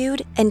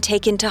rescued and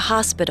taken to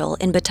hospital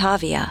in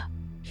Batavia."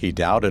 He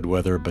doubted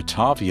whether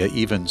Batavia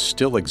even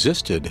still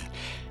existed.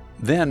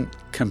 Then,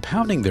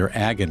 compounding their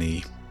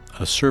agony,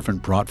 a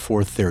servant brought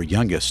forth their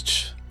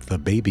youngest, the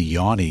baby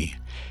Yanni.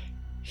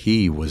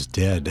 He was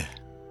dead.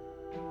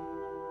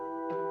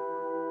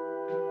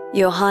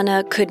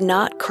 Johanna could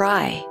not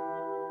cry.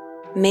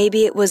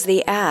 Maybe it was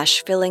the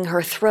ash filling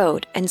her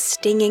throat and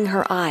stinging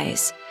her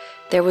eyes.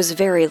 There was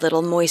very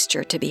little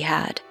moisture to be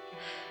had.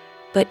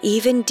 But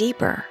even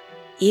deeper,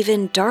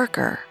 even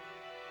darker,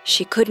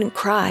 she couldn't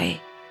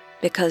cry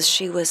because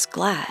she was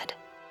glad.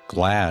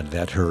 Glad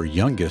that her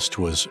youngest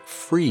was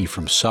free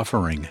from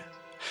suffering.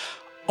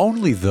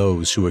 Only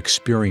those who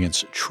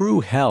experience true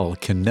hell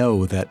can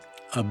know that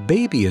a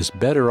baby is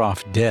better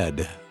off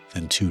dead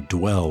than to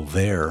dwell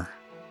there.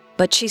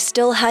 But she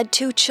still had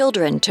 2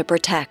 children to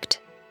protect.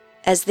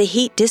 As the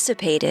heat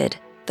dissipated,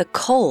 the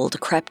cold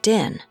crept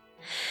in.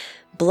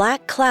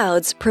 Black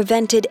clouds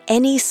prevented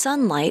any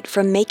sunlight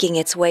from making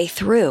its way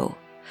through.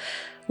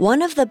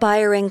 One of the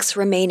Beyerink's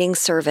remaining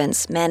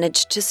servants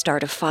managed to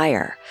start a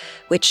fire,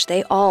 which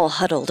they all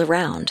huddled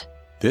around.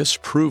 This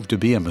proved to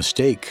be a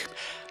mistake.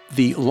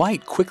 The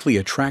light quickly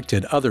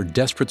attracted other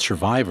desperate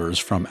survivors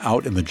from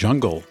out in the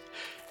jungle.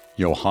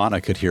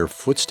 Johanna could hear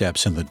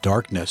footsteps in the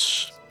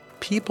darkness.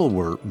 People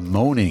were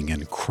moaning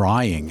and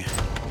crying.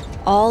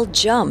 All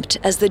jumped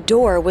as the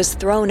door was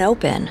thrown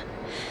open.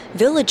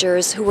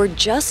 Villagers who were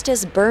just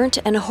as burnt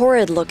and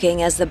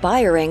horrid-looking as the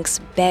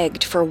Beyerinks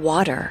begged for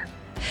water.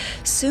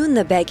 Soon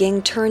the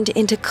begging turned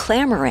into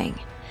clamoring.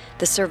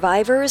 The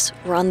survivors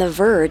were on the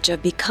verge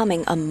of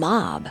becoming a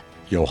mob.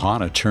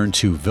 Johanna turned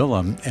to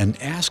Willem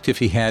and asked if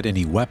he had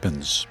any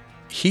weapons.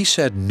 He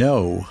said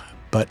no,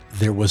 but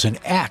there was an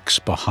axe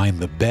behind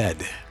the bed.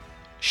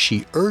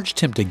 She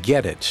urged him to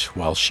get it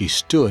while she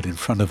stood in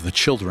front of the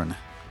children.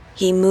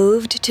 He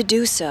moved to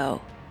do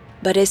so,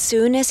 but as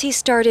soon as he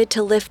started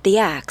to lift the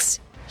axe,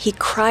 he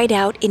cried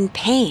out in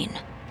pain.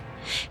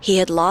 He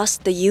had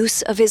lost the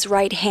use of his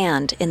right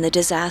hand in the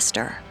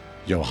disaster.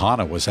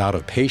 Johanna was out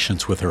of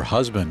patience with her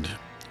husband.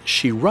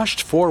 She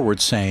rushed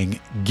forward saying,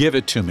 "Give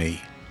it to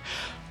me."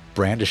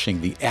 Brandishing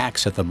the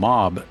axe at the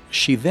mob,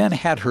 she then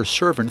had her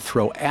servant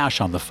throw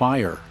ash on the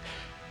fire.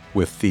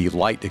 With the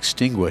light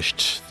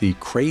extinguished, the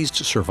crazed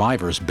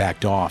survivors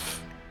backed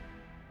off.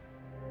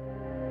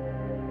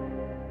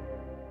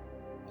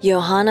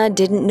 Johanna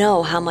didn't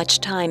know how much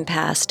time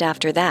passed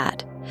after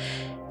that.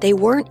 They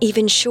weren't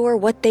even sure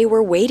what they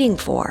were waiting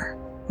for.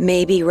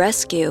 Maybe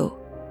rescue,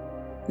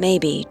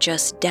 maybe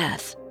just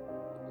death.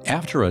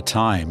 After a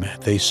time,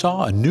 they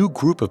saw a new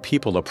group of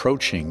people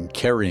approaching,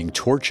 carrying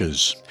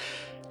torches.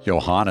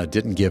 Johanna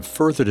didn't give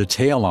further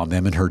detail on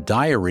them in her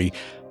diary,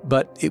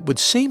 but it would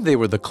seem they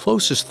were the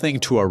closest thing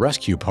to a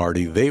rescue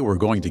party they were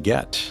going to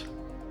get.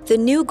 The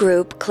new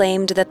group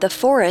claimed that the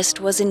forest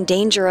was in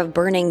danger of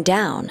burning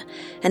down,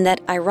 and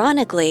that,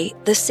 ironically,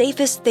 the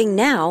safest thing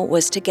now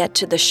was to get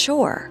to the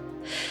shore.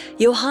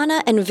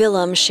 Johanna and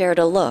Willem shared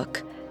a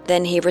look.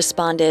 Then he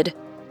responded,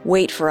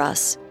 "Wait for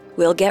us.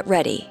 We'll get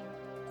ready."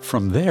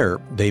 From there,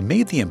 they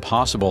made the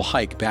impossible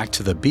hike back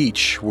to the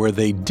beach, where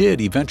they did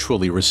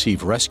eventually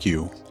receive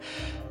rescue.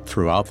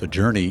 Throughout the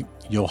journey,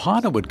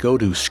 Johanna would go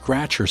to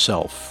scratch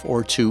herself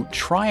or to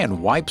try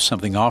and wipe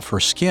something off her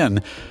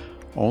skin,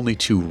 only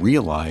to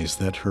realize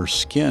that her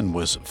skin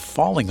was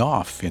falling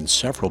off in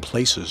several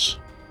places.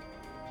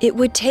 It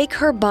would take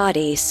her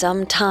body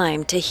some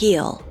time to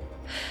heal,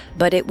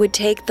 but it would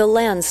take the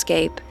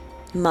landscape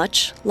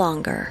much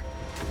longer.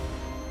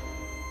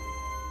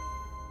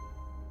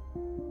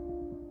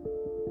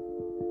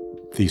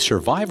 The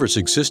survivors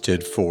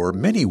existed for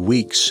many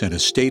weeks in a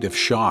state of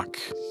shock.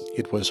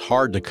 It was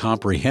hard to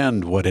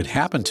comprehend what had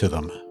happened to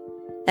them.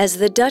 As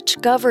the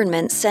Dutch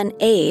government sent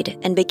aid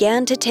and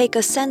began to take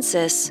a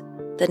census,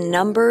 the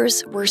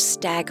numbers were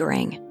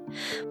staggering.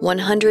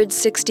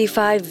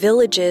 165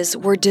 villages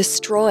were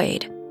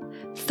destroyed.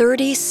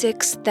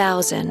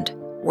 36,000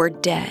 were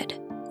dead.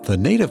 The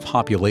native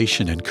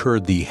population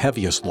incurred the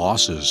heaviest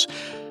losses.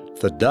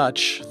 The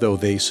Dutch, though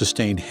they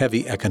sustained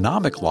heavy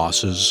economic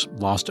losses,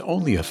 lost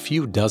only a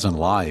few dozen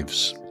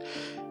lives.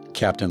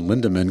 Captain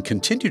Lindeman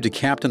continued to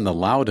captain the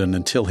Loudon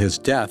until his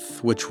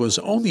death, which was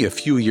only a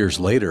few years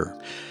later.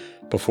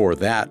 Before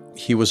that,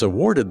 he was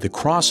awarded the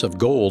Cross of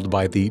Gold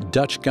by the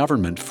Dutch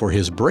government for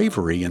his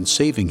bravery in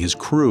saving his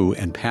crew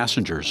and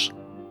passengers.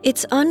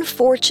 It's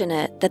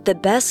unfortunate that the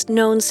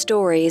best-known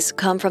stories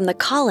come from the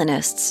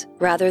colonists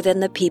rather than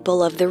the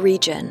people of the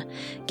region,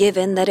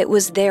 given that it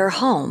was their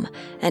home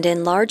and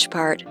in large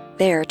part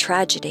their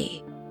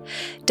tragedy.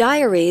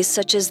 Diaries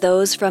such as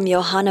those from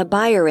Johanna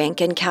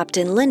Beyerink and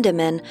Captain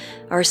Lindeman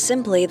are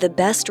simply the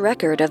best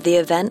record of the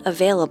event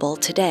available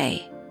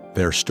today.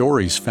 Their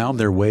stories found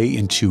their way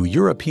into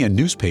European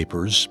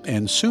newspapers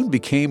and soon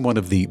became one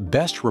of the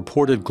best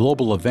reported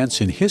global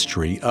events in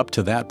history up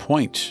to that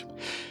point.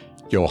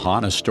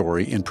 Johanna's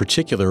story in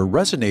particular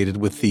resonated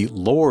with the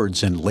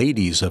lords and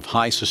ladies of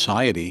high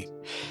society.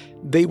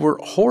 They were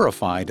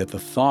horrified at the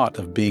thought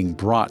of being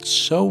brought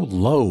so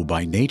low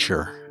by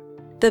nature.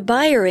 The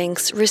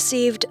Beyerinks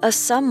received a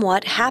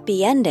somewhat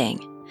happy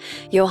ending.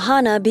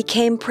 Johanna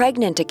became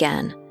pregnant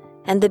again,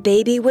 and the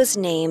baby was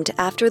named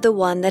after the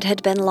one that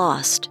had been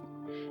lost.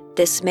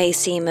 This may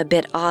seem a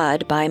bit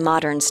odd by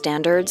modern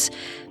standards,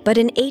 but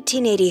in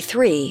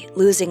 1883,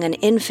 losing an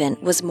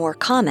infant was more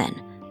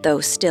common,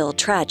 though still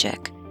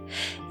tragic.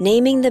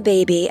 Naming the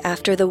baby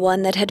after the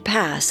one that had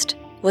passed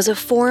was a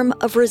form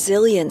of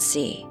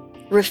resiliency,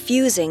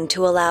 refusing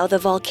to allow the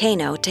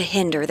volcano to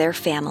hinder their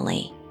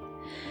family.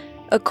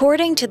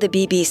 According to the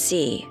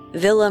BBC,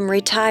 Willem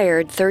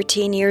retired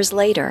 13 years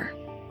later.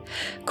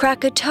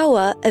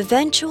 Krakatoa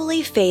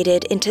eventually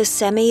faded into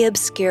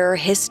semi-obscure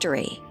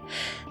history,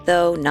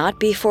 though not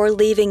before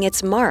leaving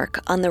its mark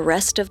on the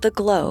rest of the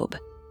globe.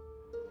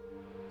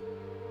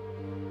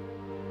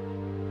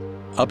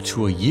 Up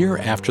to a year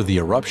after the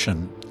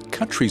eruption,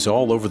 countries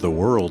all over the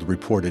world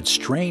reported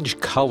strange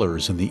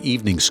colors in the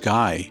evening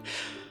sky.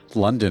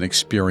 London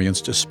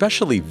experienced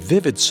especially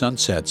vivid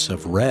sunsets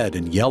of red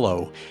and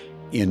yellow.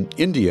 In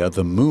India,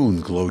 the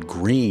moon glowed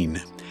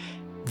green.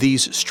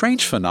 These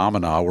strange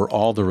phenomena were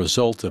all the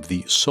result of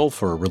the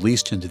sulfur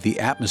released into the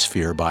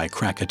atmosphere by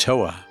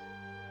Krakatoa.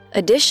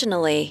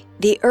 Additionally,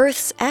 the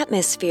Earth's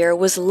atmosphere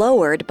was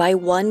lowered by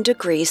 1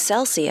 degree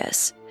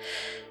Celsius.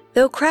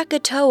 Though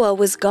Krakatoa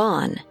was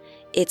gone,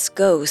 its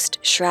ghost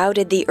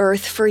shrouded the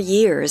Earth for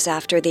years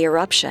after the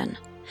eruption.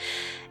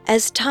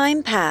 As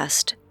time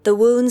passed, the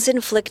wounds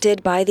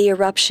inflicted by the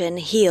eruption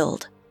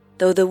healed,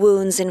 though the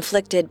wounds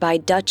inflicted by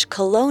Dutch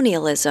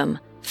colonialism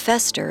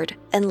festered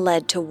and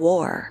led to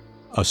war.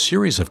 A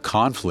series of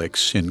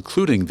conflicts,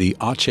 including the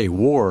Aceh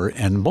War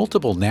and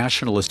multiple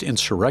nationalist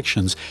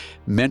insurrections,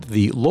 meant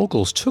the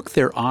locals took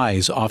their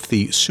eyes off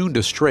the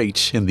Sunda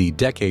Strait in the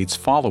decades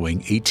following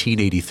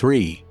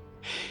 1883.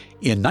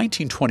 In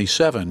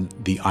 1927,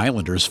 the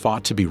islanders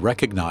fought to be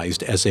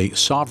recognized as a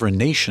sovereign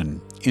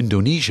nation,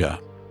 Indonesia.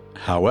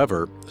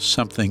 However,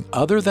 something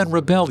other than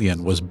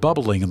rebellion was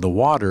bubbling in the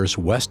waters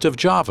west of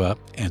Java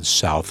and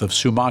south of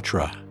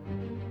Sumatra.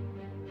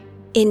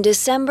 In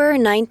December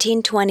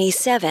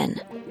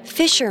 1927,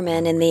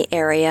 fishermen in the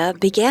area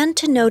began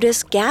to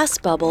notice gas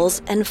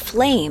bubbles and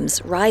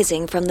flames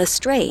rising from the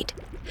strait.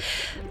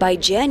 By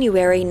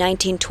January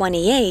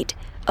 1928,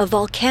 a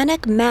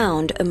volcanic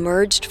mound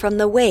emerged from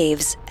the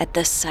waves at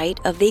the site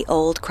of the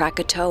old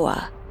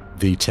Krakatoa.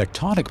 The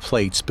tectonic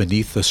plates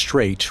beneath the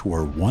strait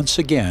were once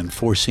again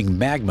forcing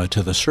magma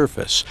to the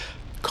surface,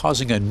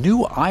 causing a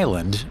new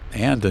island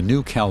and a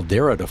new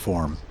caldera to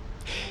form.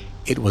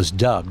 It was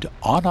dubbed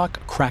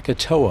Anak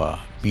Krakatoa,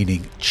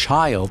 meaning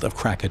child of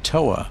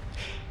Krakatoa.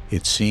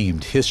 It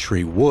seemed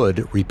history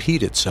would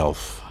repeat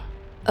itself.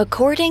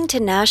 According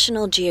to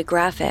National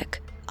Geographic,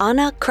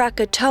 Anak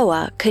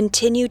Krakatoa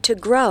continued to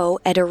grow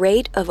at a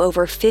rate of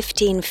over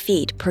 15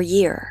 feet per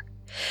year.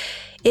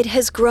 It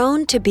has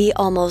grown to be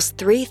almost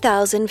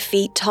 3,000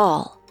 feet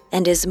tall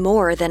and is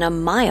more than a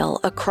mile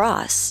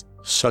across.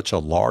 Such a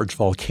large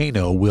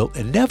volcano will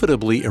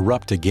inevitably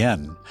erupt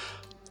again.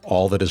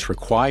 All that is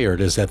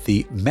required is that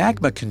the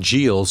magma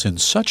congeals in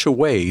such a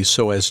way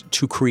so as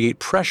to create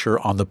pressure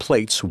on the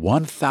plates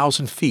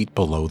 1,000 feet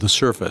below the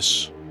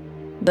surface.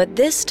 But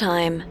this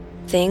time,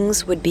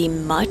 things would be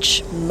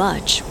much,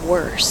 much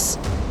worse.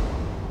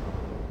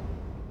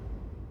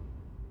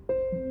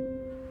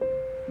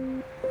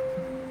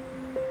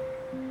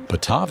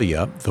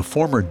 Batavia, the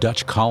former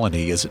Dutch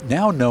colony, is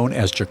now known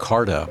as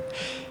Jakarta.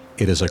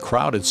 It is a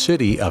crowded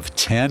city of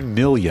 10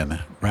 million,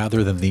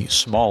 rather than the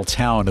small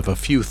town of a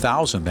few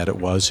thousand that it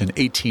was in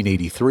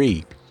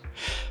 1883.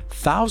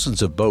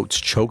 Thousands of boats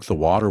choke the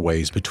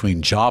waterways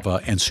between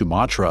Java and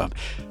Sumatra.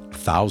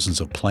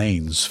 Thousands of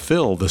planes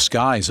fill the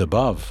skies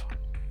above.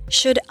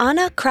 Should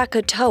Anak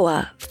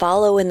Krakatoa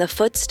follow in the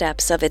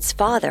footsteps of its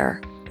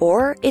father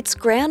or its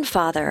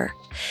grandfather,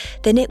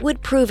 then it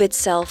would prove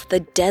itself the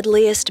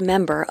deadliest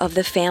member of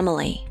the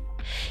family.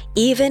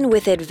 Even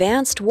with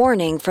advanced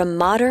warning from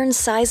modern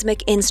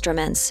seismic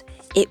instruments,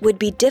 it would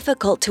be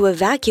difficult to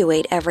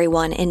evacuate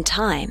everyone in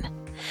time.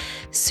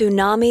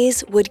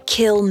 Tsunamis would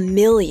kill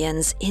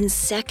millions in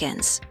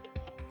seconds.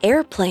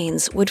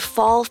 Airplanes would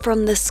fall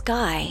from the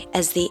sky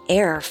as the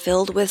air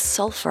filled with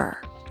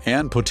sulfur.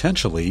 And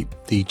potentially,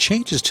 the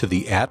changes to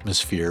the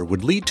atmosphere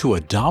would lead to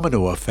a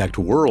domino effect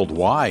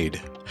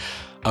worldwide.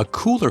 A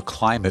cooler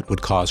climate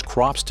would cause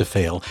crops to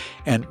fail,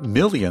 and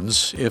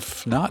millions,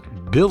 if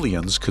not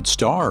billions, could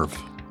starve.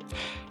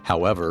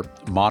 However,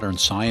 modern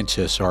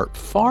scientists are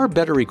far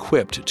better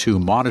equipped to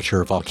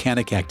monitor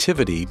volcanic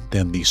activity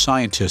than the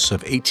scientists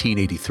of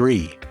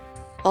 1883.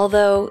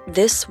 Although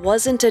this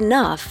wasn't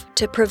enough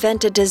to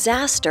prevent a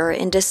disaster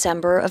in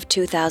December of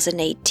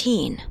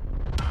 2018.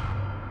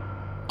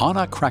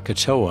 Anak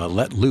Krakatoa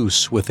let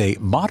loose with a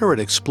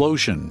moderate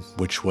explosion,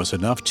 which was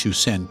enough to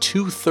send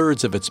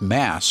 2/3 of its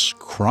mass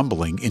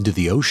crumbling into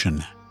the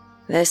ocean.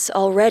 This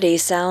already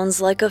sounds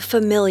like a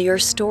familiar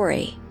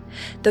story.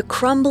 The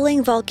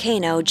crumbling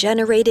volcano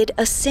generated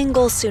a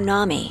single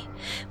tsunami,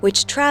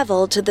 which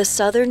traveled to the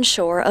southern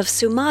shore of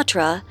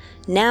Sumatra,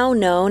 now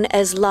known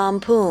as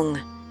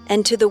Lampung,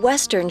 and to the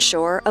western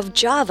shore of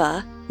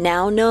Java,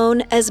 now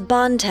known as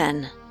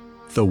Banten.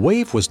 The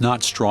wave was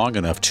not strong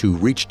enough to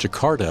reach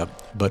Jakarta,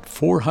 but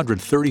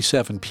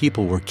 437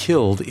 people were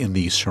killed in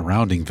the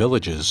surrounding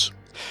villages.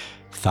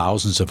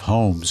 Thousands of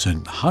homes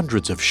and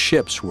hundreds of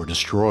ships were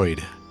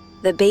destroyed.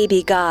 The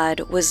baby god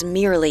was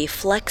merely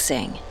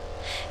flexing.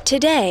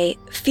 Today,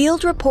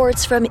 field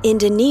reports from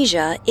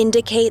Indonesia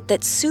indicate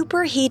that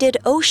superheated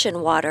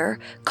ocean water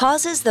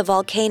causes the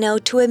volcano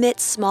to emit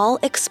small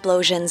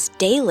explosions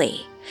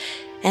daily,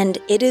 and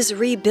it is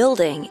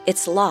rebuilding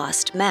its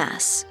lost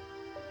mass.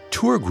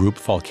 Tour group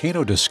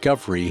Volcano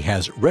Discovery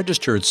has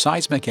registered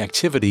seismic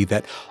activity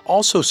that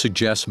also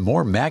suggests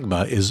more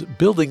magma is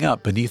building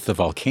up beneath the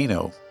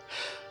volcano.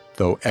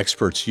 Though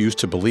experts used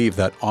to believe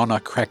that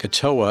Anak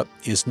Krakatoa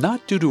is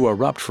not due to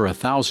erupt for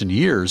 1,000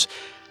 years,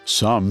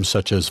 some,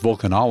 such as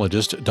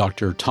volcanologist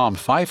Dr. Tom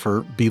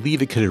Pfeiffer,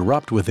 believe it could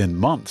erupt within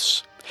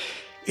months.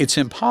 It's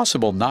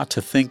impossible not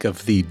to think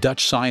of the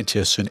Dutch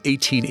scientists in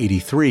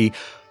 1883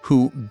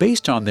 who,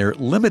 based on their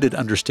limited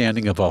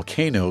understanding of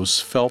volcanoes,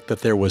 felt that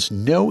there was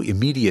no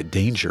immediate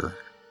danger.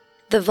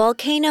 The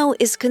volcano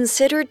is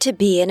considered to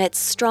be in its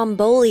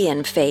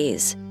strombolian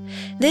phase.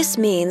 This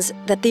means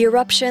that the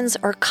eruptions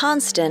are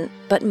constant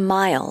but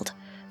mild,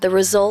 the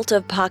result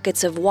of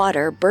pockets of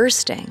water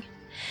bursting.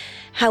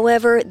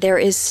 However, there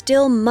is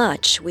still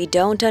much we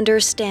don't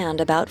understand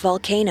about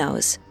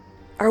volcanoes.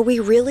 Are we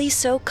really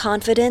so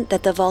confident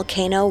that the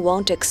volcano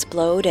won't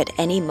explode at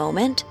any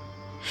moment?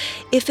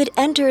 If it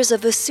enters a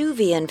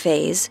Vesuvian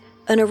phase,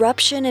 an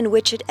eruption in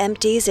which it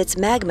empties its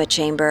magma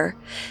chamber,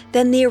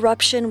 then the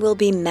eruption will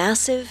be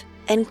massive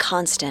and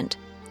constant,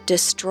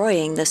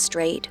 destroying the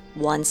strait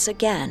once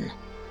again.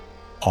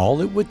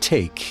 All it would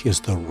take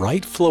is the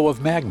right flow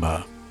of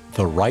magma,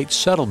 the right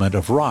settlement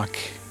of rock,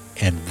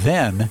 and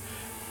then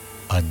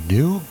a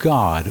new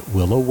god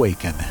will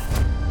awaken.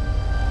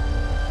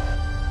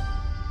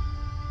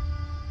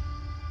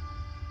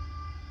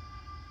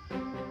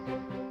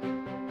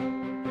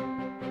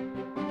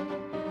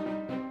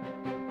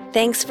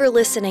 Thanks for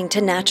listening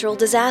to Natural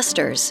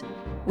Disasters.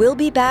 We'll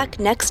be back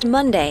next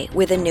Monday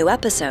with a new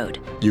episode.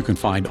 You can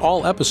find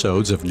all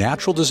episodes of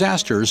Natural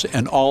Disasters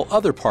and all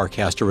other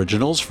Parcast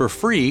originals for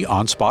free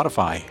on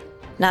Spotify.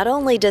 Not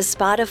only does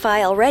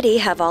Spotify already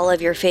have all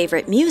of your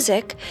favorite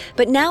music,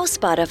 but now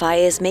Spotify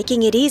is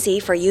making it easy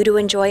for you to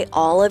enjoy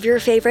all of your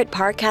favorite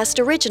Parcast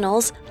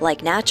originals,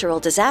 like Natural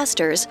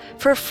Disasters,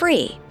 for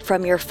free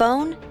from your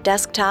phone,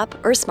 desktop,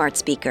 or smart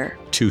speaker.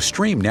 To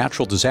stream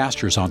Natural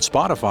Disasters on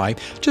Spotify,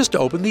 just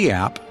open the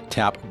app,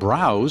 tap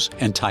Browse,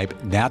 and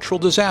type Natural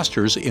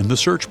Disasters in the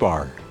search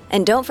bar.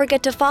 And don't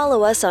forget to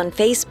follow us on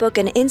Facebook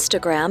and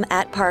Instagram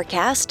at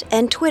Parcast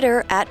and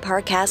Twitter at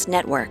Parcast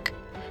Network.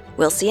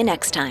 We'll see you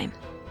next time.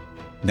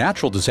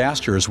 Natural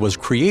Disasters was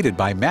created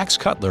by Max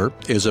Cutler,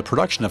 is a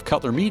production of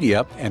Cutler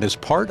Media, and is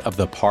part of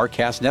the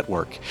Parcast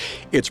Network.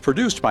 It's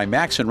produced by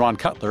Max and Ron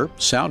Cutler,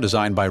 sound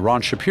designed by Ron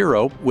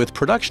Shapiro, with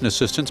production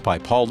assistance by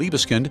Paul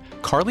Liebeskind,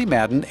 Carly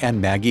Madden, and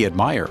Maggie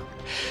Admire.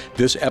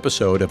 This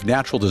episode of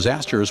Natural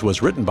Disasters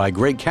was written by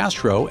Greg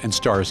Castro and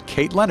stars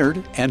Kate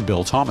Leonard and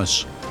Bill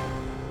Thomas.